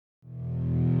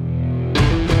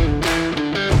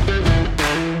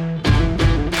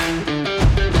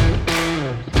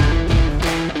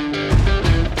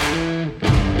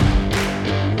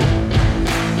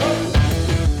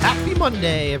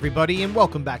Monday, everybody, and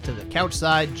welcome back to the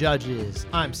Couchside Judges.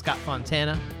 I'm Scott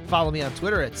Fontana. Follow me on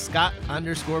Twitter at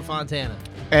Scott_Fontana.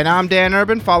 And I'm Dan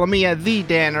Urban. Follow me at the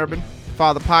Dan Urban.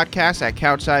 Follow the podcast at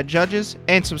Couchside Judges,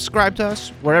 and subscribe to us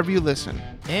wherever you listen.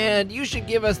 And you should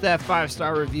give us that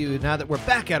 5-star review now that we're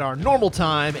back at our normal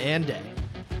time and day.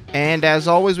 And as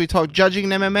always, we talk judging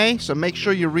in MMA, so make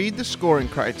sure you read the scoring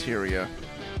criteria.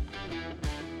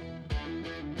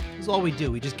 This is all we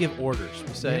do. We just give orders.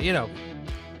 We say,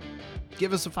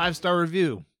 give us a 5-star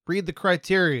review. Read the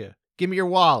criteria. Give me your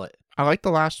wallet. I like the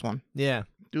last one. Yeah.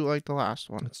 Do like the last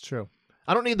one. That's true.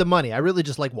 I don't need the money. I really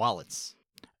just like wallets.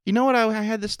 You know what? I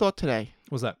had this thought today.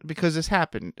 What's that? Because this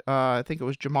happened. I think it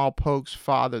was Jamal Pogue's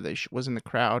father that was in the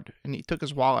crowd, and he took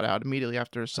his wallet out immediately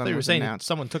after his son was announced.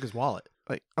 Someone took his wallet.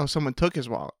 Like, someone took his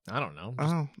wallet. I don't know.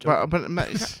 But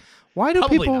why do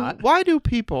Probably people? not. Why do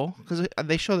people? Because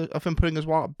they show of him putting his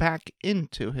wallet back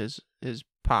into his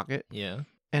pocket. Yeah.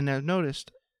 And I've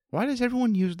noticed, why does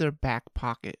everyone use their back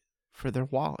pocket for their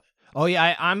wallet? Oh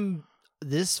yeah, I'm.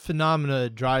 This phenomena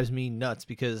drives me nuts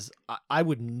because I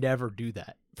would never do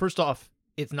that. First off,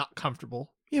 it's not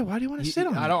comfortable. Yeah, why do you want to sit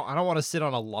on it? I don't want to sit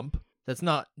on a lump. That's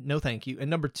not, no thank you. And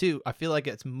number two, I feel like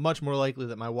it's much more likely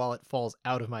that my wallet falls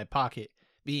out of my pocket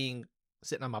being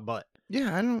sitting on my butt.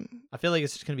 Yeah, I feel like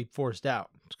it's just going to be forced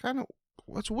out.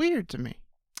 It's weird to me.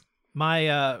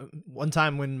 My, one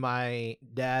time when my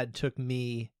dad took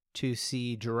me to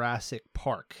see Jurassic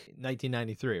Park,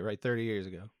 1993, right, 30 years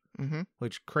ago. Mm-hmm.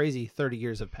 Which crazy 30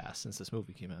 years have passed since this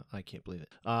movie came out. I can't believe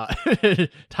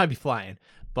it. Time be flying.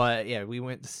 But yeah, we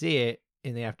went to see it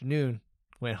in the afternoon,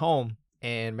 went home,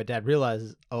 and my dad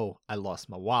realizes, oh, I lost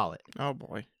my wallet. Oh,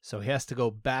 boy. So he has to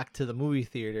go back to the movie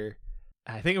theater.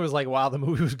 I think it was like while the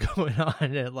movie was going on,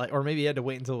 and or maybe he had to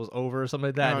wait until it was over or something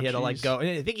like that. Oh, and he had to go. And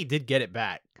I think he did get it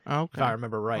back, okay. if I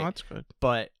remember right. Oh, that's good.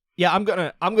 But yeah, I'm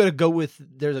gonna go with.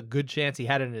 There's a good chance he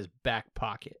had it in his back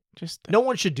pocket. No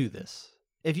one should do this.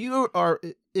 If you're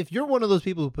one of those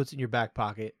people who puts it in your back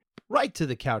pocket, write to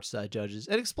the Couchside Judges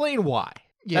and explain why.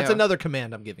 Yeah. That's another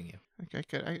command I'm giving you.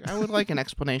 Okay, I would like an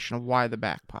explanation of why the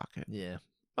back pocket. Yeah.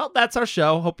 Well, that's our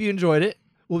show. Hope you enjoyed it.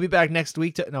 We'll be back next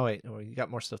week. No, you got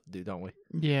more stuff to do, don't we?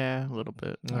 Yeah, a little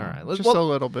bit. All right. Just a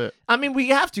little bit. I mean, we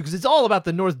have to because it's all about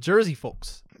the North Jersey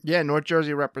folks. Yeah, North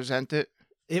Jersey represent it.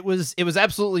 It was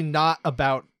absolutely not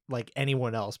about like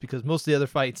anyone else because most of the other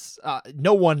fights,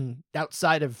 no one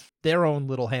outside of their own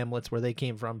little hamlets where they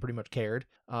came from pretty much cared.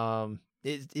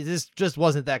 It just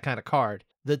wasn't that kind of card.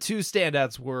 The two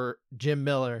standouts were Jim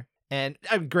Miller and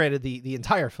granted the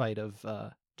entire fight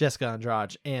of Jessica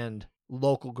Andrade and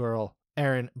local girl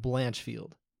Erin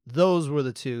Blanchfield. Those were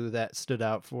the two that stood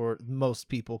out for most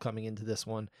people coming into this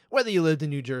one, whether you lived in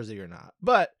New Jersey or not.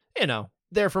 But,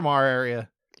 they're from our area.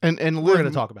 And we're going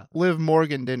to talk about Liv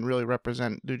Morgan didn't really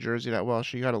represent New Jersey that well.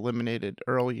 She got eliminated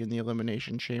early in the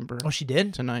elimination chamber. Oh, she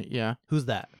did? Tonight, yeah. Who's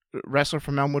that? Wrestler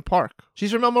from Elmwood Park.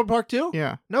 She's from Elmwood Park too?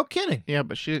 Yeah. No kidding. Yeah,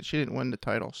 but she didn't win the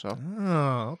title, so.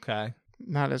 Oh, okay.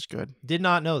 Not as good. Did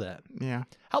not know that. Yeah.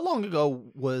 How long ago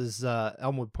was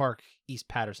Elmwood Park East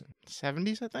Patterson?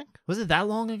 70s, I think. Was it that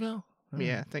long ago?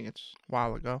 Yeah, I think it's a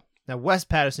while ago. Now, West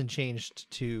Patterson changed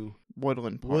to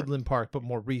Woodland Park, but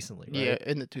more recently, right? Yeah,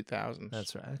 in the 2000s.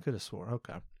 That's right. I could have swore.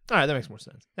 Okay. All right, that makes more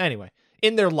sense. Anyway,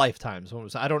 in their lifetimes,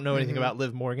 I don't know anything about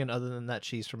Liv Morgan other than that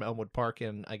she's from Elmwood Park,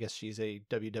 and I guess she's a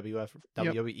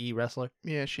WWE wrestler.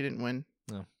 Yeah, she didn't win.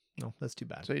 No, that's too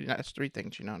bad. So that's 3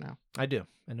 things you know now. I do.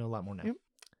 I know a lot more now. Yep.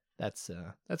 That's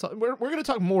all. We're going to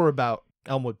talk more about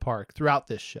Elmwood Park throughout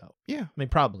this show. Yeah. I mean,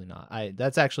 probably not.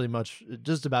 That's actually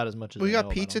just about as much as we got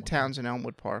pizza towns in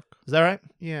Elmwood Park. Is that right?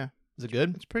 Yeah. Is it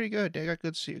good? It's pretty good. They got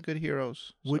good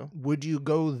heroes. Would you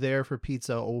go there for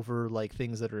pizza over like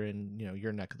things that are in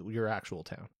your actual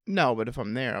town? No, but if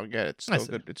I'm there, I'll get it. It's still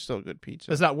good. It's still good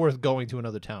pizza. It's not worth going to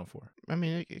another town for. I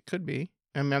mean, it could be.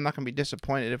 I mean, I'm not going to be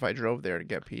disappointed if I drove there to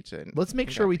get pizza. Let's make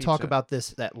sure we talk about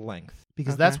this at length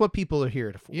because that's what people are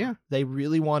here for. Yeah. They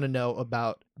really want to know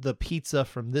about the pizza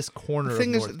from this corner of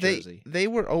North Jersey. They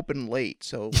were open late,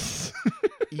 so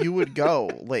you would go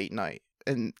late night.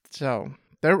 And so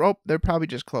they're probably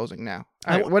just closing now.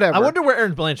 Whatever. I wonder where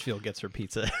Erin Blanchfield gets her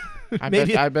pizza. I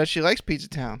bet she likes Pizza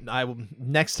Town.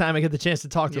 Next time I get the chance to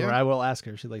talk to her, I will ask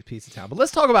her if she likes Pizza Town. But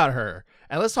let's talk about her.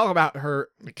 And let's talk about her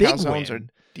big calzones win. are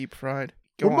deep fried.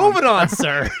 We're moving on,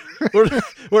 sir.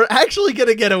 We're actually going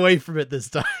to get away from it this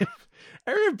time.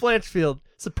 Erin Blanchfield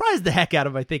surprised the heck out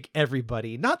of, I think,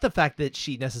 everybody. Not the fact that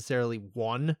she necessarily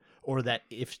won or that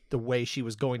if the way she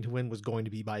was going to win was going to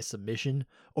be by submission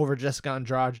over Jessica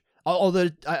Andrade. Although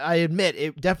I admit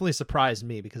it definitely surprised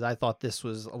me because I thought this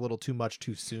was a little too much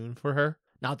too soon for her.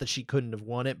 Not that she couldn't have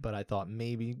won it, but I thought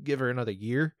maybe give her another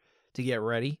year to get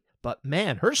ready. But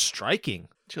man, her striking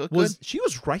She looked good. she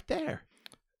was right there.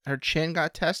 Her chin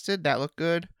got tested. That looked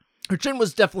good. Her chin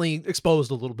was definitely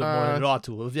exposed a little bit more than it ought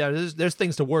to have. Yeah, there's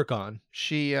things to work on.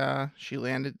 She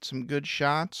landed some good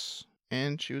shots,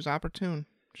 and she was opportune.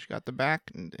 She got the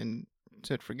back and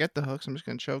said, "Forget the hooks. I'm just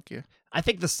gonna choke you." I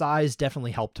think the size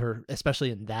definitely helped her,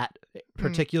 especially in that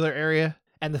particular area,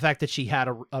 and the fact that she had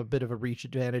a bit of a reach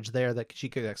advantage there that she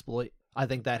could exploit. I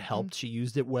think that helped. She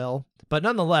used it well, but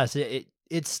nonetheless, it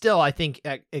still, I think,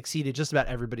 exceeded just about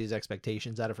everybody's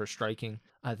expectations out of her striking.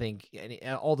 I think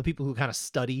all the people who kind of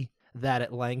study that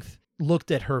at length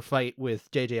looked at her fight with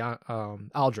J.J.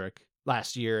 Aldrich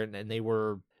last year, and they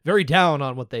were very down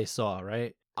on what they saw,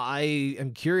 right? I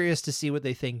am curious to see what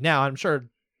they think now. I'm sure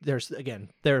there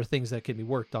are things that can be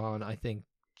worked on. I think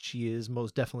she is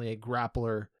most definitely a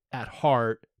grappler at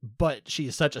heart, but she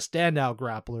is such a standout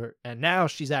grappler, and now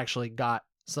she's actually got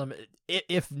some,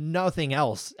 if nothing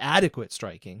else, adequate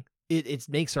striking. It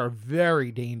makes her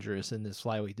very dangerous in this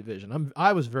flyweight division.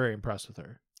 I was very impressed with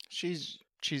her. She's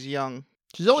young.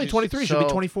 She's only 23. She'll be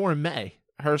 24 in May.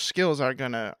 Her skills are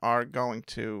going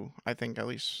to, I think, at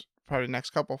least probably the next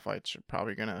couple fights are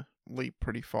probably gonna leap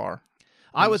pretty far.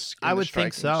 I would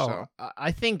think so.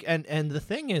 I think, and the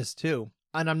thing is too,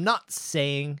 and I'm not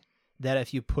saying that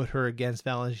if you put her against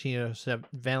Valentina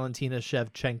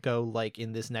Shevchenko, like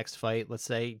in this next fight, let's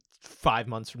say 5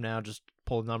 months from now, just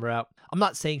pull the number out. I'm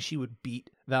not saying she would beat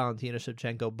Valentina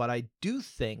Shevchenko, but I do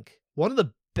think one of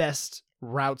the best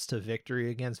routes to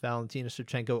victory against Valentina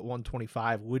Shevchenko at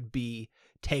 125 would be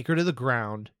take her to the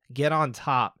ground, get on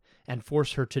top, and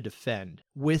force her to defend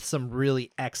with some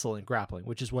really excellent grappling,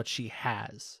 which is what she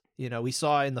has. You know, we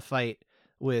saw in the fight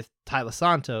with Taila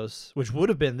Santos, which would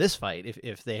have been this fight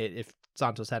if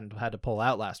Santos hadn't had to pull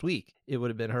out last week, it would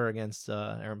have been her against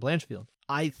Erin Blanchfield.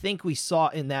 I think we saw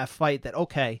in that fight that,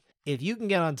 okay, if you can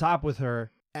get on top with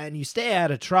her and you stay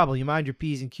out of trouble, you mind your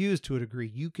P's and Q's to a degree,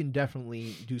 you can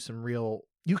definitely do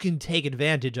you can take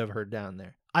advantage of her down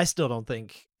there. I still don't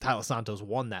think Taila Santos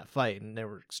won that fight, and there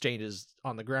were exchanges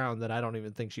on the ground that I don't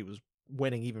even think she was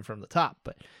winning even from the top,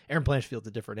 but Erin Blanchfield's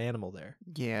a different animal there.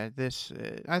 Yeah,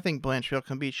 I think Blanchfield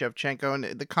can beat Shevchenko,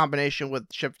 and the combination with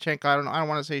Shevchenko, I don't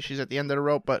want to say she's at the end of the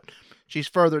rope, but she's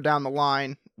further down the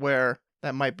line where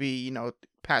that might be,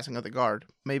 passing of the guard,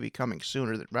 maybe coming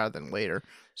sooner rather than later.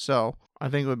 So I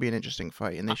think it would be an interesting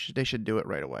fight, and they should do it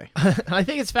right away. I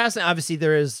think it's fascinating. Obviously,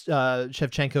 there is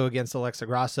Shevchenko against Alexa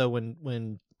Grasso.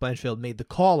 When Blanchfield made the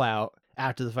call out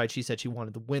after the fight, she said she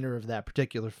wanted the winner of that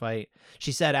particular fight.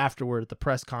 She said afterward at the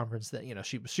press conference that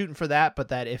she was shooting for that, but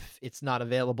that if it's not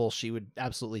available, she would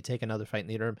absolutely take another fight in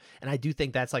the interim. And I do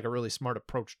think that's like a really smart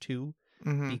approach too,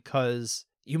 because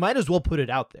you might as well put it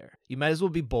out there. You might as well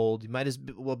be bold. You might as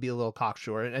well be a little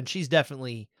cocksure. And she's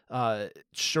definitely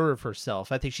sure of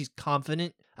herself. I think she's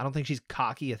confident. I don't think she's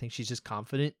cocky. I think she's just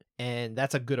confident. And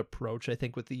that's a good approach, I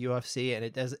think, with the UFC.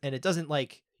 And it doesn't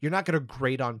like, you're not going to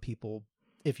grate on people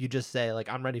if you just say, like,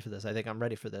 I'm ready for this. I think I'm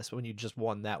ready for this when you just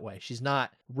won that way. She's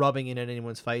not rubbing it in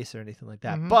anyone's face or anything like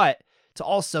that. But to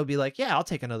also be like, yeah, I'll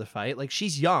take another fight. Like,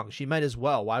 she's young. She might as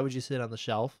well. Why would you sit on the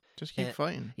shelf? Just keep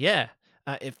fighting. Yeah.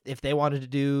 If they wanted to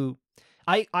do,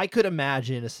 I could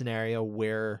imagine a scenario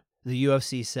where the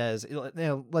UFC says,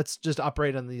 let's just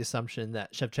operate on the assumption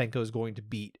that Shevchenko is going to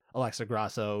beat Alexa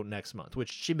Grasso next month,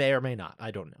 which she may or may not.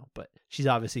 I don't know, but she's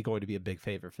obviously going to be a big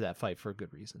favorite for that fight for a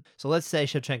good reason. So let's say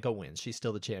Shevchenko wins. She's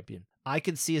still the champion. I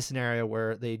could see a scenario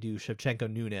where they do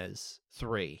Shevchenko-Nunes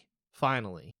 3,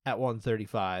 finally, at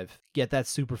 135, get that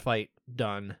super fight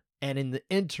done. And in the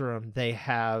interim, they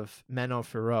have Manon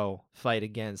Fiorot fight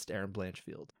against Erin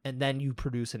Blanchfield. And then you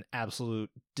produce an absolute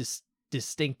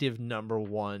distinctive number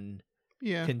one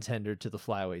contender to the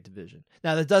flyweight division.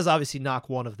 Now, that does obviously knock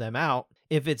one of them out.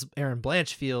 If it's Erin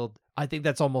Blanchfield, I think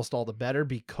that's almost all the better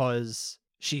because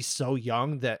she's so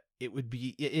young that it would be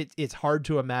it's hard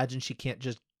to imagine she can't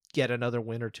just get another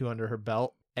win or two under her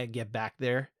belt and get back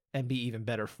there and be even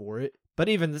better for it. But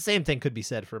even the same thing could be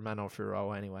said for Manon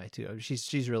Fiorot anyway, too.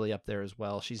 She's really up there as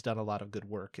well. She's done a lot of good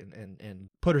work and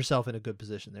put herself in a good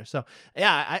position there. So,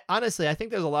 yeah, I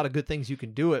think there's a lot of good things you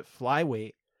can do at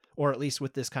flyweight, or at least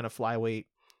with this kind of flyweight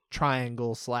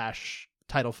triangle /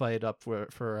 title fight up for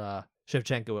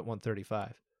Shevchenko at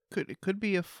 135. It could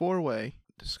be a 4-way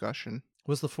discussion.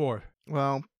 What's the 4?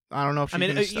 Well, I don't know if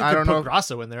she's I don't know.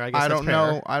 Grasso in there. I guess I don't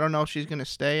know. I don't know if she's gonna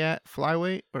stay at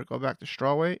flyweight or go back to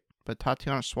strawweight. But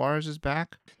Tatiana Suarez is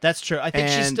back. That's true. I think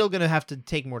she's still gonna have to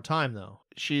take more time though.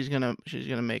 She's gonna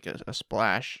make a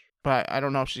splash, but I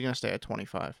don't know if she's gonna stay at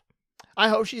 25. I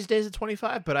hope she stays at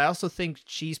 25, but I also think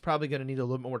she's probably going to need a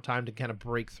little more time to kind of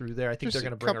break through there. I think they're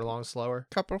going to bring her along slower.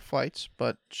 Couple of fights,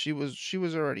 but she was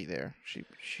already there.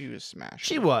 She was smashed.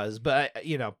 She was, but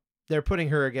they're putting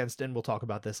her against, and we'll talk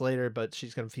about this later, but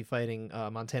she's going to be fighting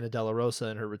Montana De La Rosa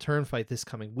in her return fight this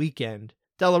coming weekend.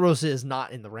 De La Rosa is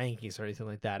not in the rankings or anything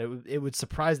like that. It would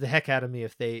surprise the heck out of me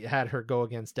if they had her go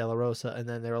against De La Rosa and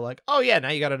then they were like, oh yeah, now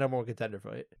you got a number one contender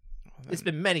fight. It's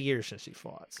been many years since she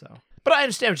fought, so. But I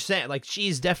understand what you're saying. Like,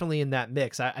 she's definitely in that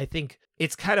mix. I think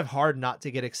it's kind of hard not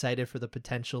to get excited for the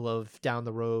potential of down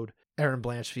the road Erin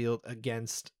Blanchfield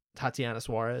against Tatiana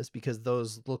Suarez, because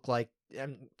those look like,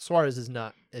 and Suarez is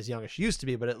not as young as she used to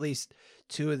be, but at least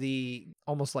two of the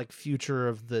almost like future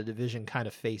of the division kind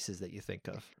of faces that you think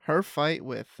of. Her fight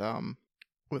with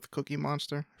Cookie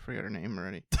Monster, I forget her name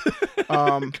already.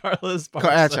 Carla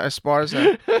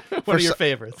Esparza. One of your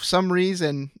favorites. For some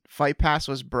reason, Fight Pass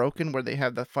was broken where they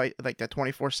have the fight, like the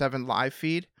 24/7 live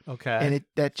feed. Okay. And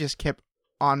that just kept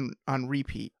on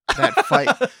repeat. That fight.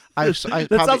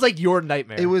 Sounds like your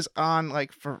nightmare. It was on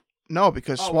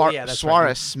because Suarez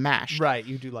right. smashed. Right,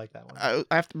 you do like that one.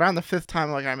 After around the 5th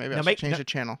time, I should change the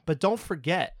channel. But don't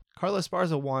forget, Carla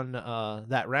Esparza won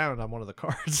that round on one of the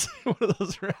cards. One of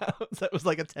those rounds. That was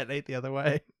like a 10-8 the other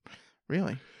way.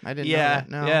 Really? I didn't know that.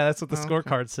 No. Yeah, that's what the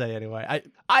scorecards say anyway.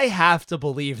 I have to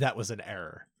believe that was an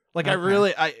error. Like,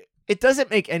 okay. It doesn't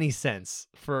make any sense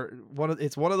for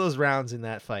it's one of those rounds in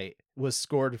that fight was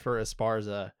scored for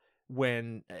Esparza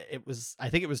when I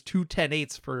think it was 2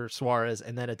 10-8s for Suarez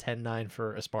and then a 10-9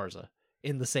 for Esparza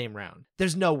in the same round.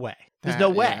 There's no way. There's no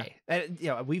way. And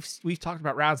we've talked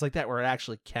about rounds like that where it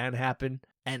actually can happen,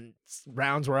 and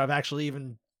rounds where I've actually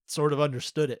even sort of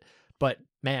understood it. But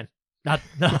man, not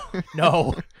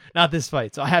this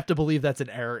fight. So I have to believe that's an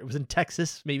error. It was in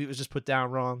Texas. Maybe it was just put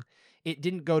down wrong. It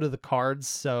didn't go to the cards,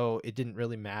 so it didn't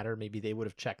really matter. Maybe they would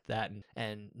have checked that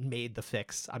and made the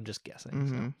fix. I'm just guessing.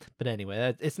 Mm-hmm. So. But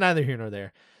anyway, it's neither here nor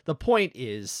there. The point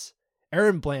is,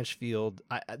 Erin Blanchfield,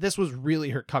 this was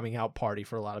really her coming out party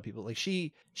for a lot of people. Like,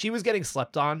 she was getting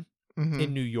slept on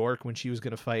in New York when she was going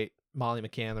to fight Molly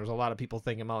McCann. There was a lot of people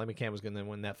thinking Molly McCann was going to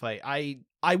win that fight.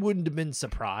 I wouldn't have been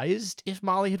surprised if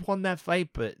Molly had won that fight,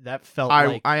 but that felt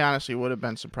I honestly would have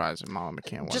been surprised if Molly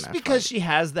McCann won that fight. Just because she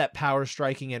has that power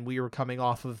striking, and we were coming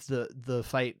off of the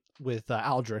fight with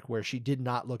Aldrich where she did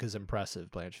not look as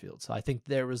impressive, Blanchfield. So I think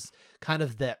there was kind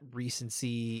of that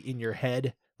recency in your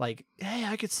head, like, hey,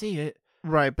 I could see it.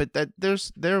 Right, but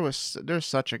there's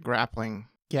such a grappling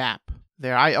gap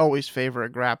there. I always favor a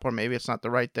grappler. Maybe it's not the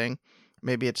right thing.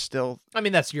 Maybe it's still. I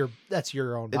mean, that's your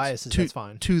own biases. That's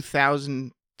fine.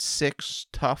 2006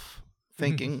 tough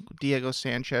thinking. Diego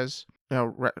Sanchez,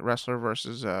 wrestler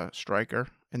versus striker,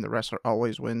 and the wrestler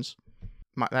always wins.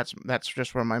 That's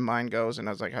just where my mind goes, and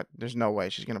I was like, there's no way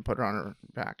she's gonna put her on her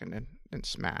back and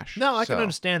smash. No, I can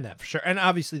understand that for sure, and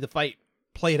obviously the fight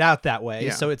played out that way,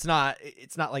 so it's not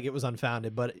like it was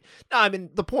unfounded. But no, I mean,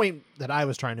 the point that I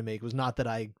was trying to make was not that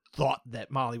I thought that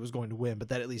Molly was going to win, but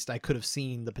that at least I could have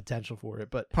seen the potential for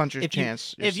it. But puncher's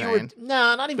chance.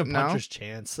 Not even puncher's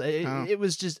chance. It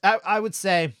was just I would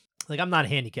say, like, I'm not a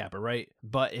handicapper, right?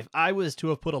 But if I was to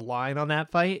have put a line on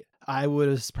that fight, I would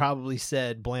have probably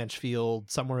said Blanchfield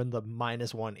somewhere in the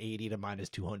 -180 to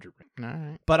 -200 range. All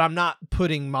right. But I'm not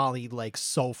putting Molly like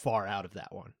so far out of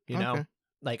that one, you know?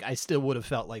 Like, I still would have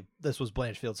felt like this was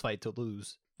Blanchfield's fight to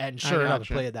lose. And sure enough, it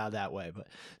played out that way.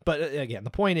 But again,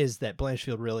 the point is that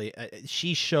Blanchfield really,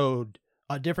 she showed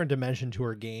a different dimension to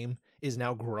her game, is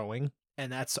now growing.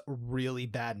 And that's really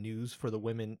bad news for the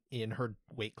women in her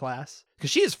weight class.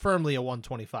 Because she is firmly a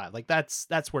 125. Like, that's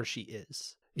where she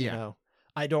is. You know?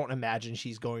 I don't imagine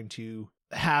she's going to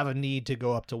have a need to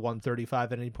go up to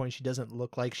 135 at any point. She doesn't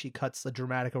look like she cuts a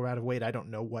dramatic amount of weight. I don't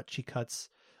know what she cuts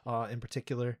in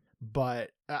particular. But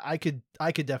I could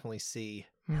definitely see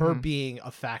her being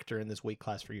a factor in this weight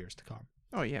class for years to come.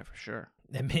 Oh yeah, for sure.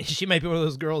 I mean, she might be one of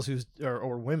those girls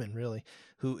or women really,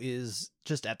 who is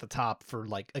just at the top for,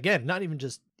 like, again, not even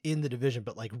just in the division,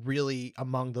 but like really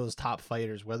among those top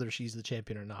fighters, whether she's the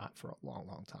champion or not, for a long,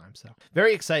 long time. So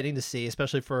very exciting to see,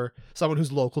 especially for someone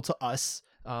who's local to us.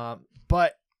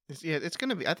 But it's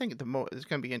gonna be. I think it's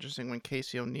gonna be interesting when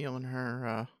Casey O'Neill and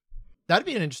her. That'd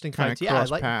be an interesting fight. Yeah,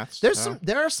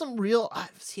 there are some real.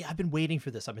 I've been waiting for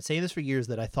this. I've been saying this for years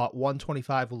that I thought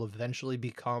 125 will eventually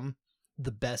become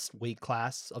the best weight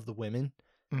class of the women,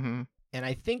 and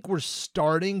I think we're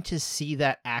starting to see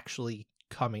that actually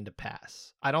coming to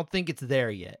pass. I don't think it's there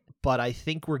yet, but I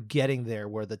think we're getting there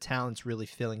where the talent's really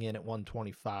filling in at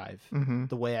 125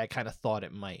 the way I kind of thought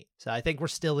it might. So I think we're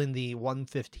still in the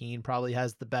 115. Probably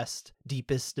has the best,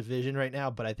 deepest division right now,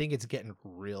 but I think it's getting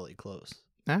really close.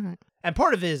 All right. And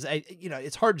part of it is,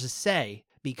 it's hard to say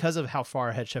because of how far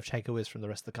ahead Shevchenko is from the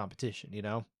rest of the competition,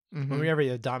 Mm-hmm. Whenever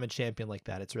you have a dominant champion like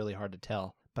that, it's really hard to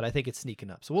tell. But I think it's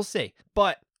sneaking up. So we'll see.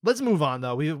 But let's move on,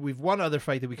 though. We've one other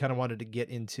fight that we kind of wanted to get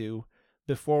into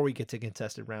before we get to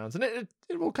contested rounds. And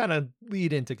it will kind of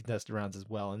lead into contested rounds as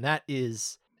well. And that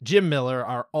is Jim Miller,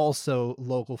 our also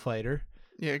local fighter.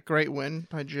 Yeah, great win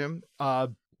by Jim.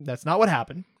 That's not what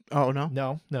happened. Oh, no?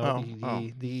 No. Oh,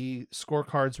 The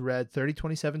scorecards read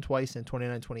 30-27 twice and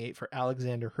 29-28 for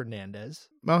Alexander Hernandez.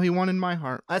 Well, he won in my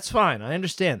heart. That's fine. I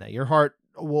understand that. Your heart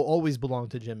will always belong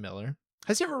to Jim Miller.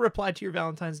 Has he ever replied to your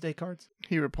Valentine's Day cards?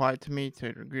 He replied to me to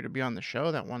agree to be on the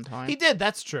show that one time. He did.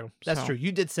 That's true. That's true.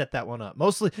 You did set that one up.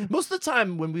 Most of the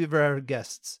time when we've ever had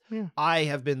guests, I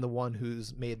have been the one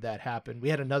who's made that happen. We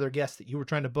had another guest that you were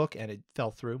trying to book and it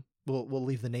fell through. We'll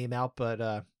leave the name out,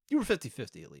 but you were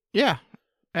 50-50 at least. Yeah.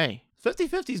 Hey.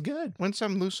 50-50 is good. Win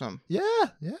some, lose some. Yeah,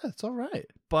 it's all right.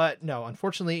 But no,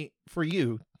 unfortunately for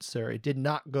you, sir, it did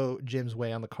not go Jim's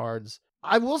way on the cards.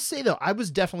 I will say, though, I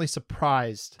was definitely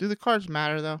surprised. Do the cards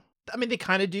matter, though? I mean, they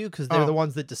kind of do because they're the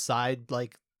ones that decide,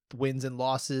 like, wins and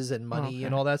losses and money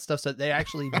and all that stuff. So they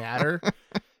actually matter,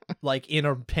 like, in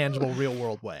a tangible,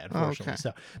 real-world way, unfortunately.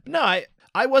 So, but no,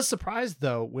 I was surprised,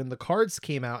 though, when the cards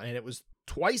came out and it was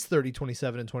twice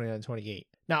 30-27 and 29-28.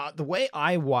 Now, the way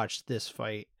I watched this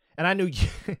fight, and I knew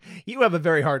you have a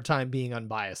very hard time being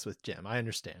unbiased with Jim. I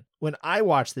understand. When I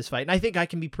watched this fight, and I think I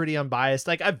can be pretty unbiased,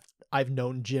 like, I've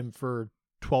known Jim for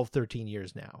 12, 13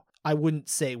 years now. I wouldn't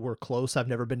say we're close. I've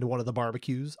never been to one of the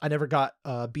barbecues. I never got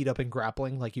beat up in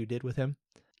grappling like you did with him.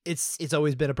 It's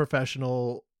always been a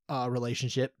professional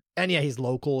relationship. And yeah, he's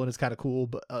local and it's kind of cool,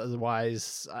 but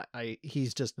otherwise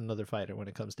he's just another fighter when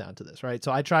it comes down to this, right?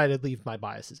 So I try to leave my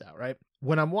biases out, right?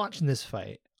 When I'm watching this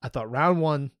fight, I thought round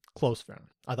 1, close round.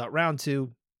 I thought round 2,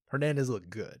 Hernandez looked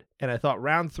good. And I thought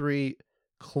round 3,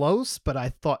 close, but I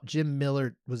thought Jim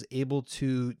Miller was able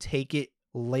to take it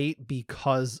late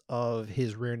because of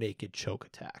his rear naked choke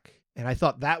attack. And I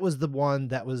thought that was the one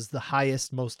that was the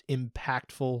highest, most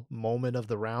impactful moment of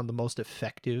the round, the most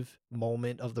effective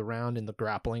moment of the round in the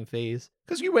grappling phase.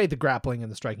 Because you weighed the grappling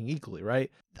and the striking equally,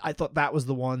 right? I thought that was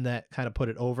the one that kind of put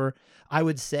it over. I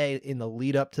would say in the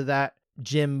lead up to that,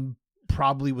 Jim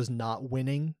probably was not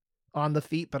winning on the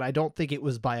feet, but I don't think it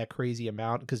was by a crazy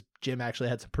amount because Jim actually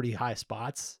had some pretty high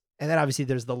spots. And then obviously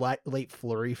there's the late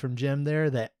flurry from Jim there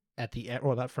that at the end,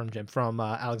 well, not from Jim, from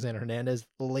Alexander Hernandez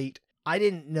late. I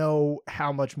didn't know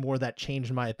how much more that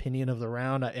changed my opinion of the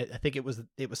round. I think it was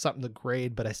something to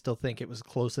grade, but I still think it was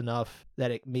close enough that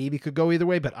it maybe could go either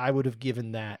way, but I would have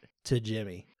given that to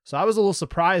Jimmy. So I was a little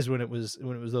surprised when it was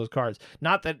those cards.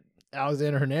 Not that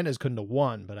Alexander Hernandez couldn't have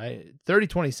won, but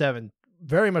 30-27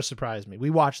 very much surprised me.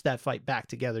 We watched that fight back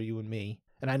together, you and me,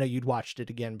 and I know you'd watched it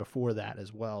again before that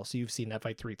as well. So you've seen that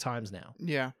fight 3 times now.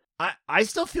 Yeah. I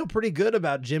still feel pretty good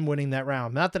about Jim winning that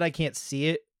round. Not that I can't see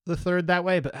it the third that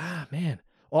way, but man,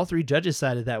 all 3 judges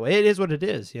sided that way. It is what it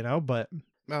is, but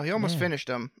well, he almost finished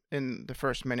him in the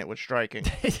first minute with striking.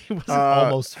 He wasn't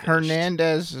almost finished.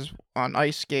 Hernandez is on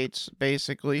ice skates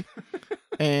basically.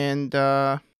 And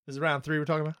this is round 3 we're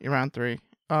talking about? Round 3.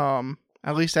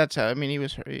 At least that's how, I mean,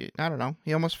 I don't know.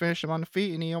 He almost finished him on the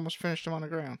feet and he almost finished him on the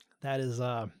ground. That is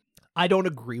I don't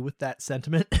agree with that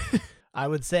sentiment. I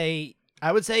would say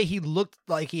he looked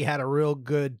like he had a real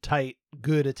good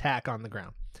attack on the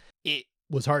ground. It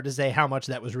was hard to say how much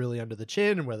that was really under the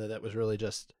chin and whether that was really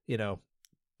just,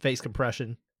 face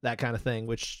compression, that kind of thing,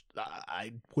 which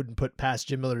I wouldn't put past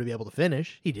Jim Miller to be able to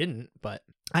finish. He didn't, but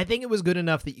I think it was good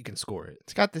enough that you can score it.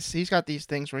 He's got these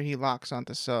things where he locks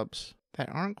onto subs that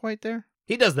aren't quite there.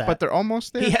 He does that. But they're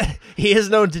almost there. He is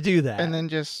known to do that. And then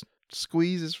just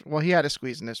squeezes. Well, he had to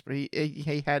squeeze in this, but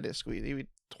he had to squeeze. He would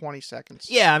 20 seconds.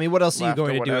 Yeah, I mean, what else are you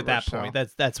going to do at that point?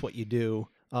 That's what you do.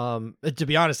 To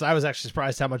be honest, I was actually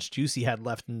surprised how much juice he had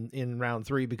left in round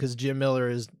 3 because Jim Miller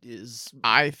is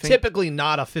I think, typically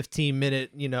not a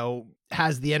 15-minute,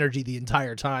 has the energy the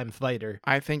entire time fighter.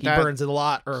 I think he burns it a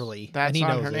lot early. That's and he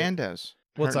on knows Hernandez.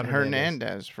 What's on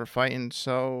Hernandez for fighting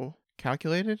so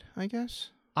calculated, I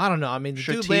guess. I don't know. I mean, the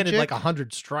dude landed like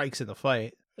 100 strikes in the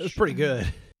fight. It was pretty good.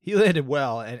 He landed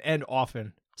well and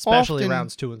often, especially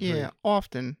rounds 2 and 3. Yeah,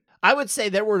 often. I would say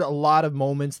there were a lot of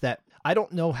moments that I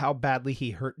don't know how badly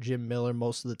he hurt Jim Miller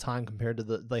most of the time compared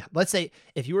to let's say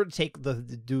if you were to take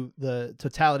the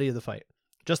totality of the fight,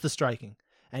 just the striking,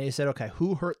 and you said, okay,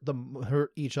 who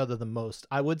hurt each other the most?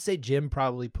 I would say Jim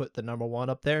probably put the number 1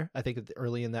 up there. I think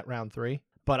early in that round 3.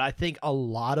 But I think a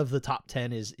lot of the top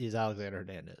 10 is Alexander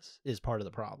Hernandez is part of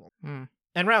the problem.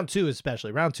 And round 2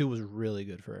 especially. Round 2 was really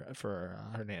good for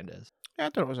Hernandez. Yeah, I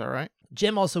thought it was all right.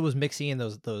 Jim also was mixing in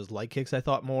those light kicks, I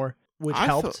thought, more, which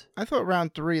helped. I thought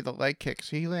round 3, the leg kicks,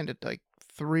 he landed like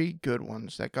 3 good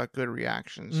ones that got good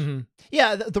reactions. Mm-hmm.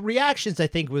 Yeah, the reactions I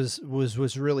think was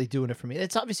really doing it for me.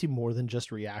 It's obviously more than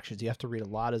just reactions. You have to read a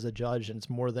lot as a judge, and it's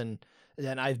more than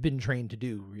I've been trained to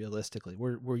do. Realistically,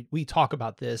 we talk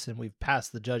about this and we've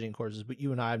passed the judging courses, but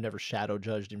you and I have never shadow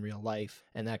judged in real life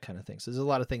and that kind of thing. So there's a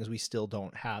lot of things we still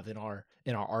don't have in our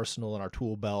arsenal and our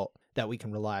tool belt that we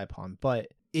can rely upon. But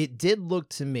it did look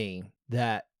to me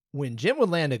that when Jim would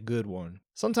land a good one,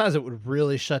 sometimes it would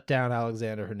really shut down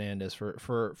Alexander Hernandez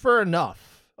for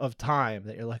enough of time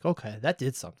that you're like, okay, that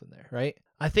did something there, right?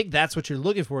 I think that's what you're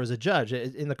looking for as a judge.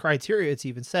 In the criteria, it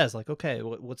even says like, okay,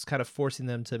 what's kind of forcing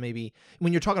them to maybe,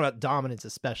 when you're talking about dominance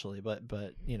especially, but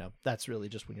you know, that's really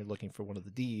just when you're looking for one of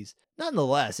the Ds.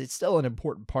 Nonetheless, it's still an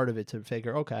important part of it to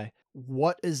figure, okay,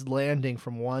 what is landing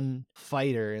from one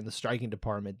fighter in the striking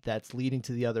department that's leading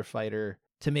to the other fighter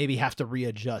to maybe have to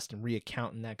readjust and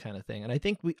reaccount and that kind of thing. And I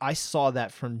think I saw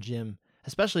that from Jim,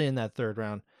 especially in that 3rd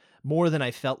round, more than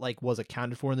I felt like was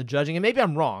accounted for in the judging. And maybe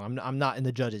I'm wrong. I'm not in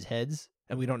the judges' heads,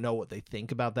 and we don't know what they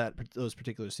think about those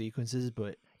particular sequences.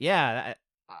 But yeah,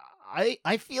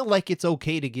 I feel like it's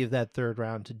okay to give that 3rd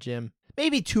round to Jim.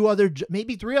 Maybe 3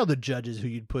 other judges who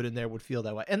you'd put in there would feel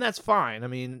that way, and that's fine. I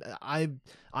mean, I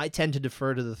tend to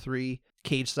defer to the 3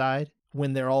 cage side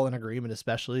when they're all in agreement.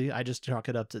 Especially, I just chalk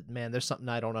it up to, man, there's something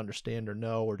I don't understand or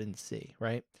know or didn't see,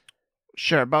 right?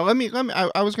 Sure, but let me.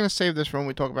 I was going to save this for when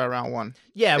we talk about round 1.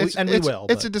 Yeah, we will.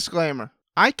 It's a disclaimer.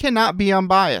 I cannot be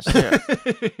unbiased here.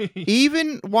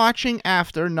 Even watching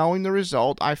after, knowing the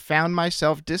result, I found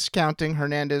myself discounting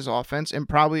Hernandez's offense and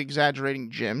probably exaggerating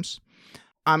Jim's.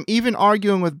 I'm even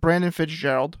arguing with Brandon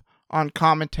Fitzgerald on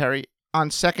commentary on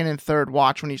 2nd and 3rd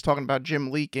watch when he's talking about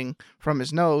Jim leaking from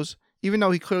his nose, even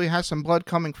though he clearly has some blood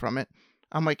coming from it.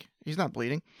 I'm like, he's not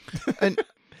bleeding. And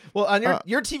well, on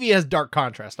your TV has dark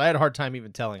contrast. I had a hard time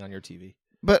even telling on your TV.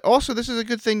 But also, this is a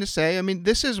good thing to say. I mean,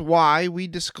 this is why we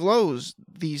disclose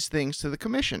these things to the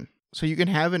commission. So you can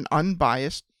have an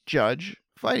unbiased judge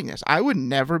fighting this. I would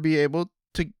never be able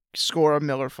to score a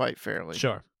Miller fight fairly.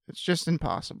 Sure. It's just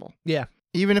impossible. Yeah.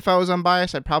 Even if I was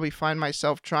unbiased, I'd probably find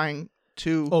myself trying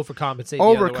to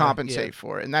overcompensate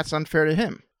for it. And that's unfair to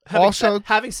him.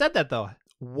 Having said that, though,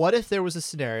 what if there was a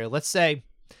scenario, let's say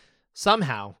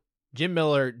somehow Jim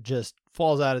Miller just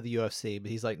falls out of the UFC,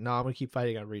 but he's like, no, I'm going to keep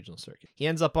fighting on regional circuit. He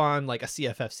ends up on like a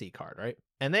CFFC card, right?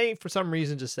 And they, for some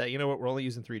reason, just say, you know what, we're only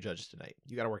using 3 judges tonight.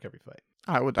 You got to work every fight.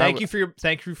 Thank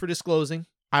you for disclosing.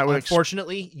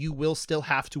 Unfortunately, you will still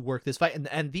have to work this fight.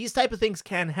 And these type of things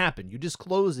can happen. You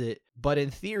disclose it, but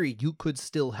in theory, you could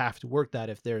still have to work that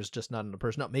if there's just not enough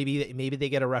personnel. Maybe they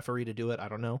get a referee to do it. I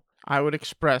don't know. I would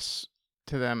express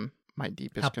to them my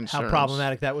deepest concerns. How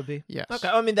problematic that would be? Yes. Okay.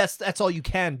 I mean, that's all you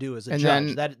can do as a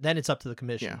judge. Then it's up to the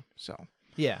commission. Yeah. So.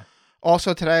 Yeah.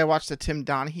 Also today I watched the Tim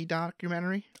Donaghy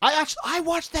documentary. I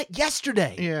watched that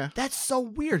yesterday. Yeah. That's so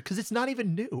weird because it's not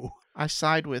even new. I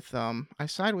side with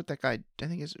that guy. I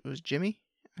think it was Jimmy.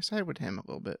 I sided with him a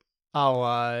little bit.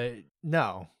 Oh,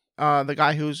 no. The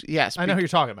guy who's I know who you're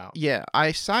talking about. Yeah,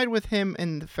 I side with him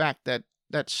in the fact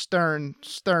that Stern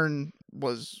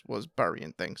was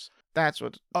burying things. That's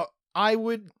what. I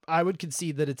would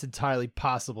concede that it's entirely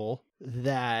possible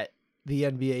that the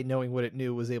NBA, knowing what it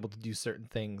knew, was able to do certain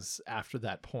things after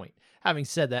that point. Having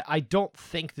said that, I don't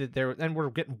think that and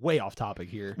we're getting way off topic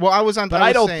here. Well,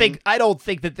 I don't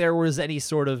think that there was any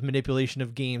sort of manipulation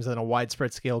of games on a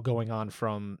widespread scale going on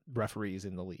from referees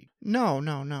in the league. No.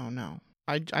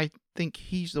 I think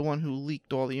he's the one who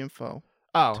leaked all the info.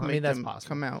 Oh, I mean, that's possible.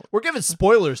 Come out. We're giving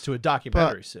spoilers to a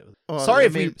documentary soon. Sorry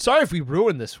if we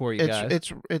ruined this for you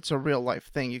guys. It's a real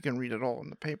life thing. You can read it all in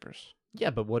the papers.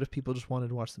 Yeah, but what if people just wanted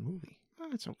to watch the movie?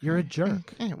 It's okay. You're a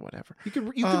jerk. Whatever. You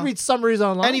can read summaries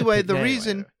online. Anyway, the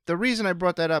reason I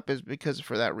brought that up is because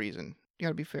for that reason. You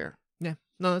gotta be fair. Yeah.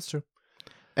 No, that's true.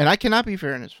 And I cannot be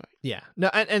fair in this fight. Yeah. No,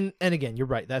 and again, you're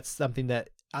right. That's something that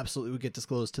absolutely would get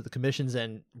disclosed to the commissions,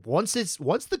 and once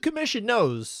the commission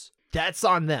knows, that's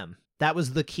on them. That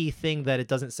was the key thing that it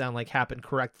doesn't sound like happened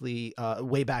correctly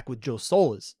way back with Joe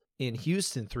Solis in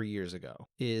Houston 3 years ago.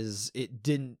 Is it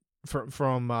didn't from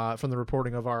the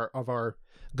reporting of our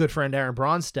good friend Aaron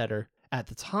Bronstetter at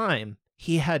the time,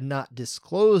 he had not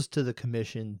disclosed to the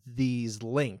commission these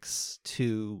links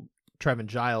to Trevin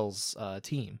Giles'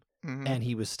 team, and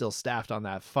he was still staffed on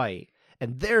that fight.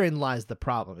 And therein lies the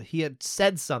problem. He had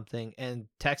said something, and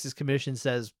Texas Commission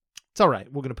says, it's all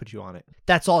right, we're going to put you on it.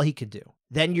 That's all he could do.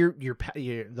 Then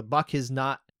the buck is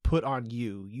not put on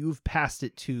you. You've passed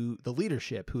it to the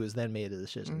leadership, who has then made the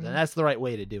decisions. And that's the right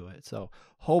way to do it. So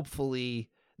hopefully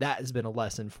that has been a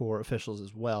lesson for officials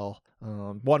as well.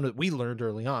 One that we learned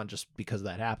early on just because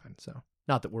that happened. So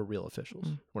Not that we're real officials.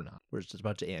 We're not. We're just a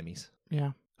bunch of Ammies.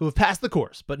 Yeah. Who have passed the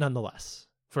course, but nonetheless,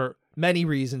 for many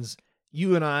reasons,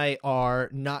 you and I are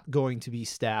not going to be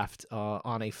staffed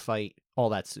on a fight all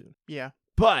that soon. Yeah.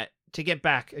 But to get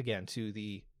back again to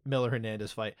the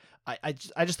Miller-Hernandez fight, I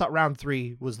just thought round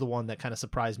 3 was the one that kind of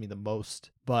surprised me the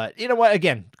most. But you know what?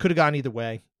 Again, could have gone either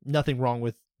way. Nothing wrong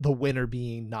with the winner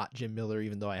being not Jim Miller,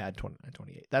 even though I had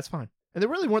 29-28. That's fine. And there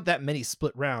really weren't that many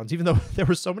split rounds, even though there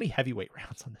were so many heavyweight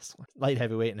rounds on this one. Light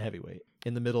heavyweight and heavyweight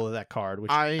in the middle of that card,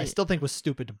 which I still think was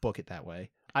stupid to book it that way.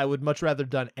 I would much rather have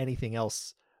done anything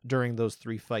else during those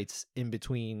 3 fights in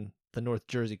between the North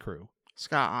Jersey crew.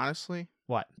 Scott, honestly,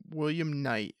 What? William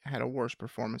Knight had a worse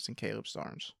performance than Caleb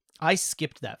Starnes. I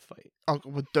skipped that fight. Oh,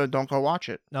 don't go watch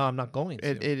it. No, I'm not going to.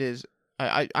 It is.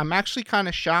 I'm actually kind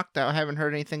of shocked that I haven't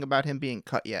heard anything about him being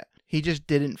cut yet. He just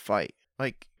didn't fight.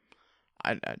 Like,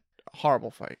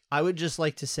 horrible fight. I would just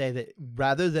like to say that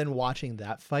rather than watching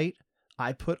that fight,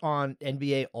 I put on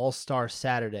NBA All-Star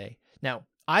Saturday. Now,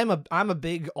 I'm a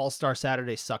big All-Star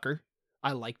Saturday sucker.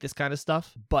 I like this kind of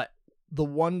stuff, but the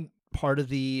one part of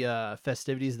the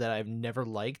festivities that I've never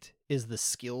liked is the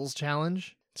skills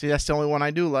challenge. See, that's the only one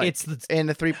I do like. It's the and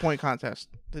the 3-point contest.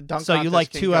 The dunk so contest you like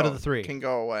 2 out of the 3 can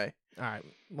go away. All right.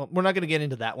 Well, we're not going to get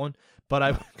into that one,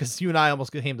 but because you and I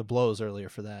almost came to blows earlier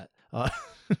for that.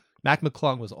 Mac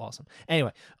McClung was awesome.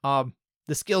 Anyway,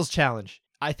 the skills challenge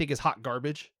I think is hot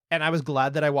garbage, and I was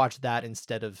glad that I watched that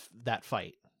instead of that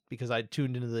fight because I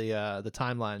tuned into the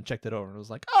timeline and checked it over and was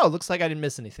like, oh, looks like I didn't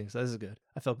miss anything, so this is good.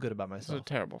 I felt good about It was myself. a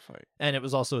terrible fight. And it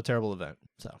was also a terrible event,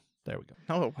 so there we go.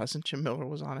 No, it wasn't. Jim Miller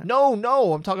was on it. No,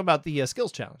 I'm talking about the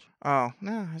skills challenge. Oh,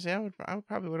 no. See, I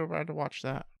probably would have rather to watch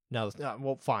that. No,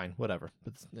 well, fine, whatever.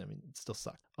 But I mean, it still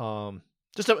sucked. And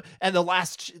the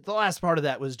last part of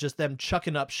that was just them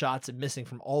chucking up shots and missing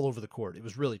from all over the court. It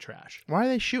was really trash. Why are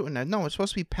they shooting that? No, it's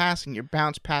supposed to be passing. Your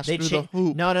bounce pass through the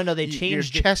hoop. No. They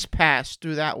changed your chest pass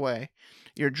through that way.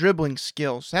 Your dribbling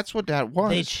skills. That's what that was.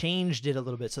 They changed it a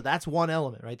little bit. So that's one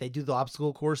element, right? They do the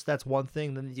obstacle course. That's one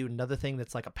thing. Then they do another thing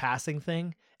that's like a passing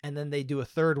thing. And then they do a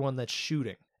third one that's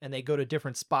shooting. And they go to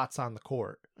different spots on the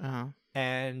court. Uh-huh.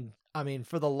 And, I mean,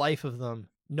 for the life of them,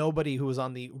 nobody who was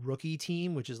on the rookie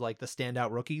team, which is like the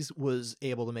standout rookies, was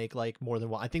able to make like more than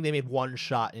one. I think they made one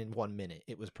shot in 1 minute.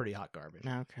 It was pretty hot garbage.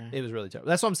 Okay. It was really terrible.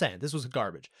 That's what I'm saying. This was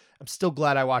garbage. I'm still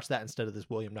glad I watched that instead of this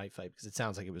William Knight fight because it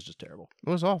sounds like it was just terrible. It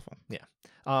was awful.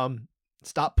 Yeah.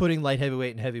 Stop putting light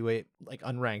heavyweight and heavyweight, like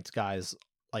unranked guys,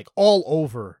 like all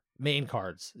over main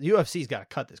cards. The UFC's got to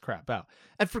cut this crap out.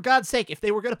 And for God's sake, if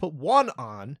they were going to put one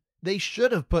on, they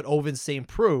should have put Ovin St.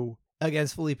 Preux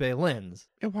against Felipe Lins.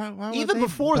 Yeah, why even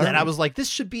before that, I was like, this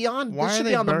should be on. Why this are should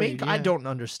they be on the buried? main. Yeah. I don't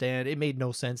understand. It made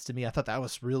no sense to me. I thought that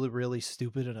was really, really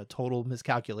stupid and a total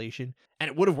miscalculation. And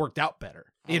it would have worked out better.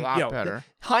 A lot better.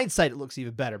 Hindsight, it looks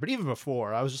even better. But even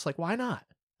before, I was just like, why not?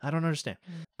 I don't understand.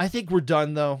 I think we're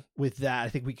done, though, with that. I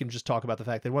think we can just talk about the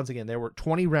fact that, once again, there were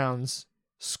 20 rounds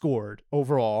scored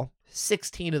overall,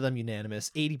 16 of them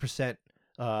unanimous, 80%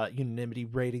 unanimity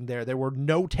rating there. There were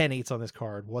no 10-8s on this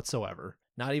card whatsoever.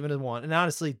 Not even one. And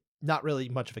honestly, not really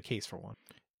much of a case for one.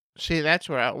 See, that's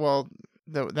where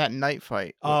that night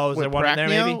fight. Oh, is there one in there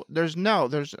maybe?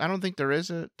 I don't think there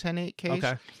is a 10-8 case.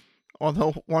 Okay.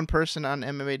 Although one person on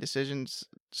MMA Decisions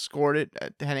scored it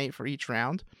at 10-8 for each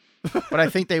round. But I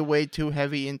think they weighed too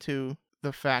heavy into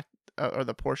the fact or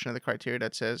the portion of the criteria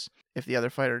that says if the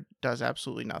other fighter does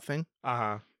absolutely nothing.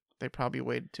 Uh-huh. They probably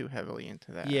weighed too heavily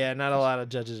into that. Yeah, not a lot of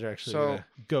judges are actually gonna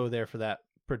go there for that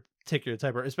particular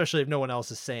type of, especially if no one else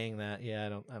is saying that. Yeah, I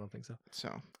don't think so. So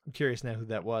I'm curious now who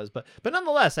that was, but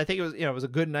nonetheless, I think it was, it was a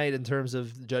good night in terms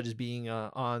of the judges being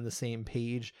on the same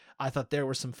page. I thought there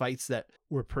were some fights that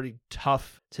were pretty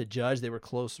tough to judge. They were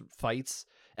close fights.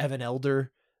 Evan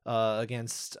Elder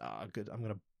against I'm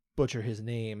gonna butcher his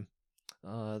name.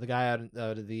 The guy out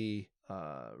of the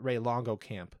Ray Longo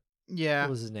camp. Yeah.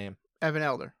 What was his name? Evan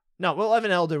Elder. No, well, Evan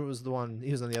Elder was the one.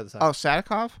 He was on the other side. Oh,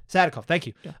 Sadikov? Sadikov, thank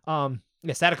you. Yeah.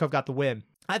 Sadikov got the win.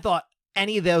 I thought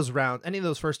any of those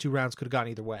first 2 rounds could have gone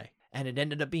either way. And it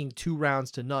ended up being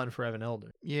 2-0 for Evan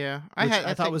Elder. Yeah.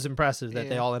 I thought was impressive that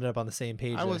they all ended up on the same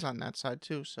page. I was on that side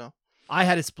too, so. I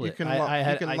had it split. You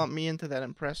can lump me into that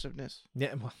impressiveness.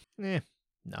 Yeah, well,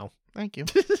 no. Thank you.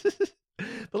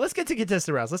 But let's get to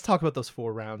contested rounds. Let's talk about those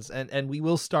 4 rounds. And we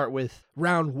will start with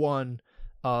round 1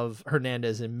 of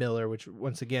Hernandez and Miller, which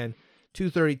once again,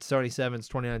 230-77s,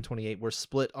 29-28. We're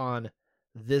split on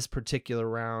this particular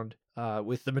round,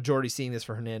 with the majority seeing this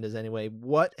for Hernandez anyway.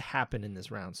 What happened in this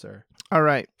round, sir? All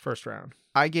right. First round.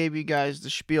 I gave you guys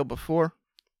the spiel before.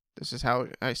 This is how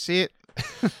I see it.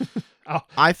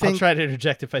 I'll try to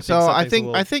interject if I think so.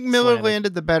 something's I think Miller slanted.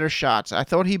 landed the better shots. I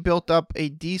thought he built up a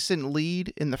decent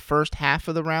lead in the first half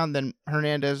of the round. Then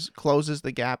Hernandez closes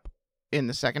the gap in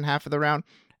the second half of the round,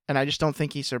 and I just don't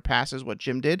think he surpasses what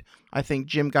Jim did. I think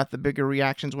Jim got the bigger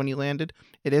reactions when he landed.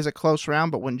 It is a close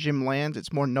round, but when Jim lands,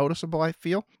 it's more noticeable, I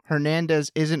feel.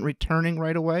 Hernandez isn't returning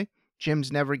right away.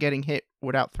 Jim's never getting hit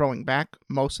without throwing back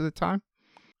most of the time.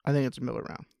 I think it's a Miller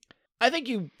round. I think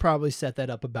you probably set that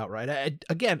up about right.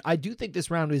 I do think this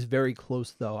round is very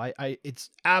close, though. It's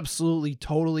absolutely,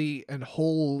 totally, and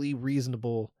wholly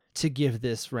reasonable to give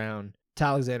this round to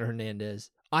Alexander Hernandez.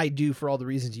 I do, for all the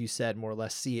reasons you said, more or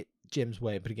less see it Jim's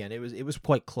way. But again, it was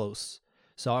quite close.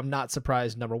 So I'm not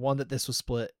surprised, number one, that this was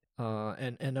split,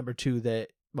 and number two, that,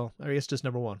 well, I guess just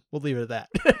number one. We'll leave it at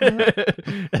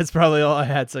that. That's probably all I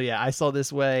had. So yeah, I saw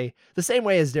this way, the same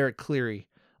way as Derek Cleary.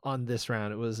 On this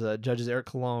round, it was judges Eric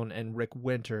Colon and Rick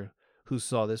Winter who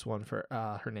saw this one for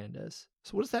Hernandez.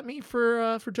 So what does that mean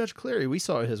for Judge Cleary? We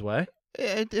saw it his way.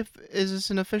 Is this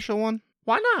an official one?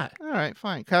 Why not? All right,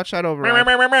 fine. Couch side over.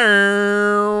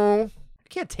 I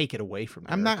can't take it away from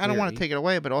you. I don't want to take it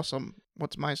away, but also,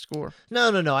 what's my score?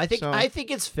 No. I think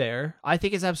it's fair. I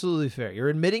think it's absolutely fair. You're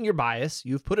admitting your bias.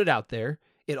 You've put it out there.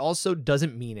 It also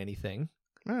doesn't mean anything.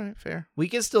 All right, fair. We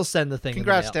can still send the thing.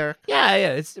 Congrats, in the mail. Derek.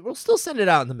 Yeah. We'll still send it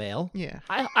out in the mail. Yeah.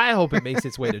 I hope it makes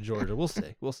its way to Georgia. We'll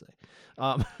see.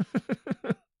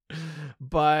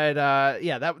 But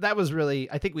yeah, that was really.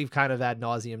 I think we've kind of ad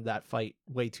nauseum that fight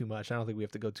way too much. I don't think we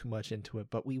have to go too much into it,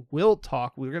 but we will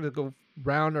talk. We're gonna go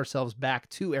round ourselves back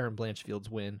to Erin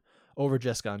Blanchfield's win over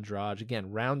Jessica Andrade.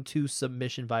 Again, round 2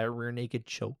 submission via rear naked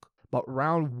choke. But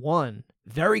round 1,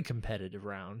 very competitive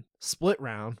round, split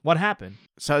round. What happened?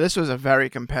 So this was a very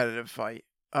competitive fight.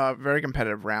 Very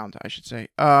competitive round, I should say.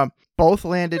 Both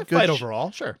landed good fight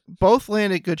overall, sure. Both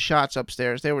landed good shots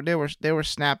upstairs. They were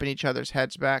snapping each other's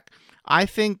heads back. I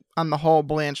think on the whole,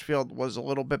 Blanchfield was a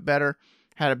little bit better,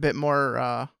 had a bit more.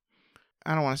 I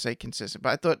don't want to say consistent,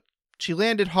 but I thought she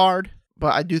landed hard.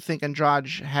 But I do think Andrade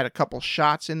had a couple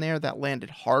shots in there that landed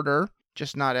harder,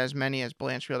 just not as many as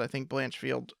Blanchfield. I think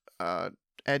Blanchfield.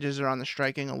 Edges are on the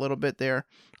striking a little bit there.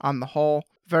 On the whole,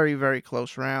 very, very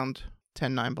close round.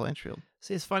 10-9 Blanchfield.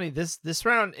 See, it's funny. This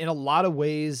round, in a lot of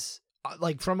ways,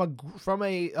 like from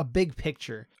a big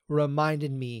picture,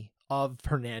 reminded me of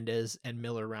Hernandez and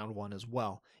Miller round 1 as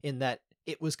well, in that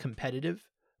it was competitive.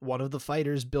 One of the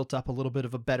fighters built up a little bit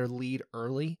of a better lead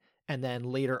early, and then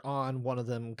later on, one of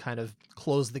them kind of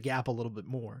closed the gap a little bit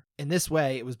more. In this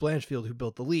way, it was Blanchfield who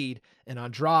built the lead, and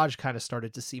Andrade kind of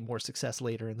started to see more success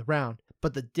later in the round.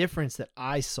 But the difference that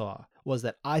I saw was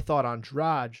that I thought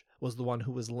Andrade was the one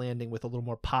who was landing with a little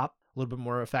more pop, a little bit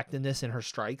more effectiveness in her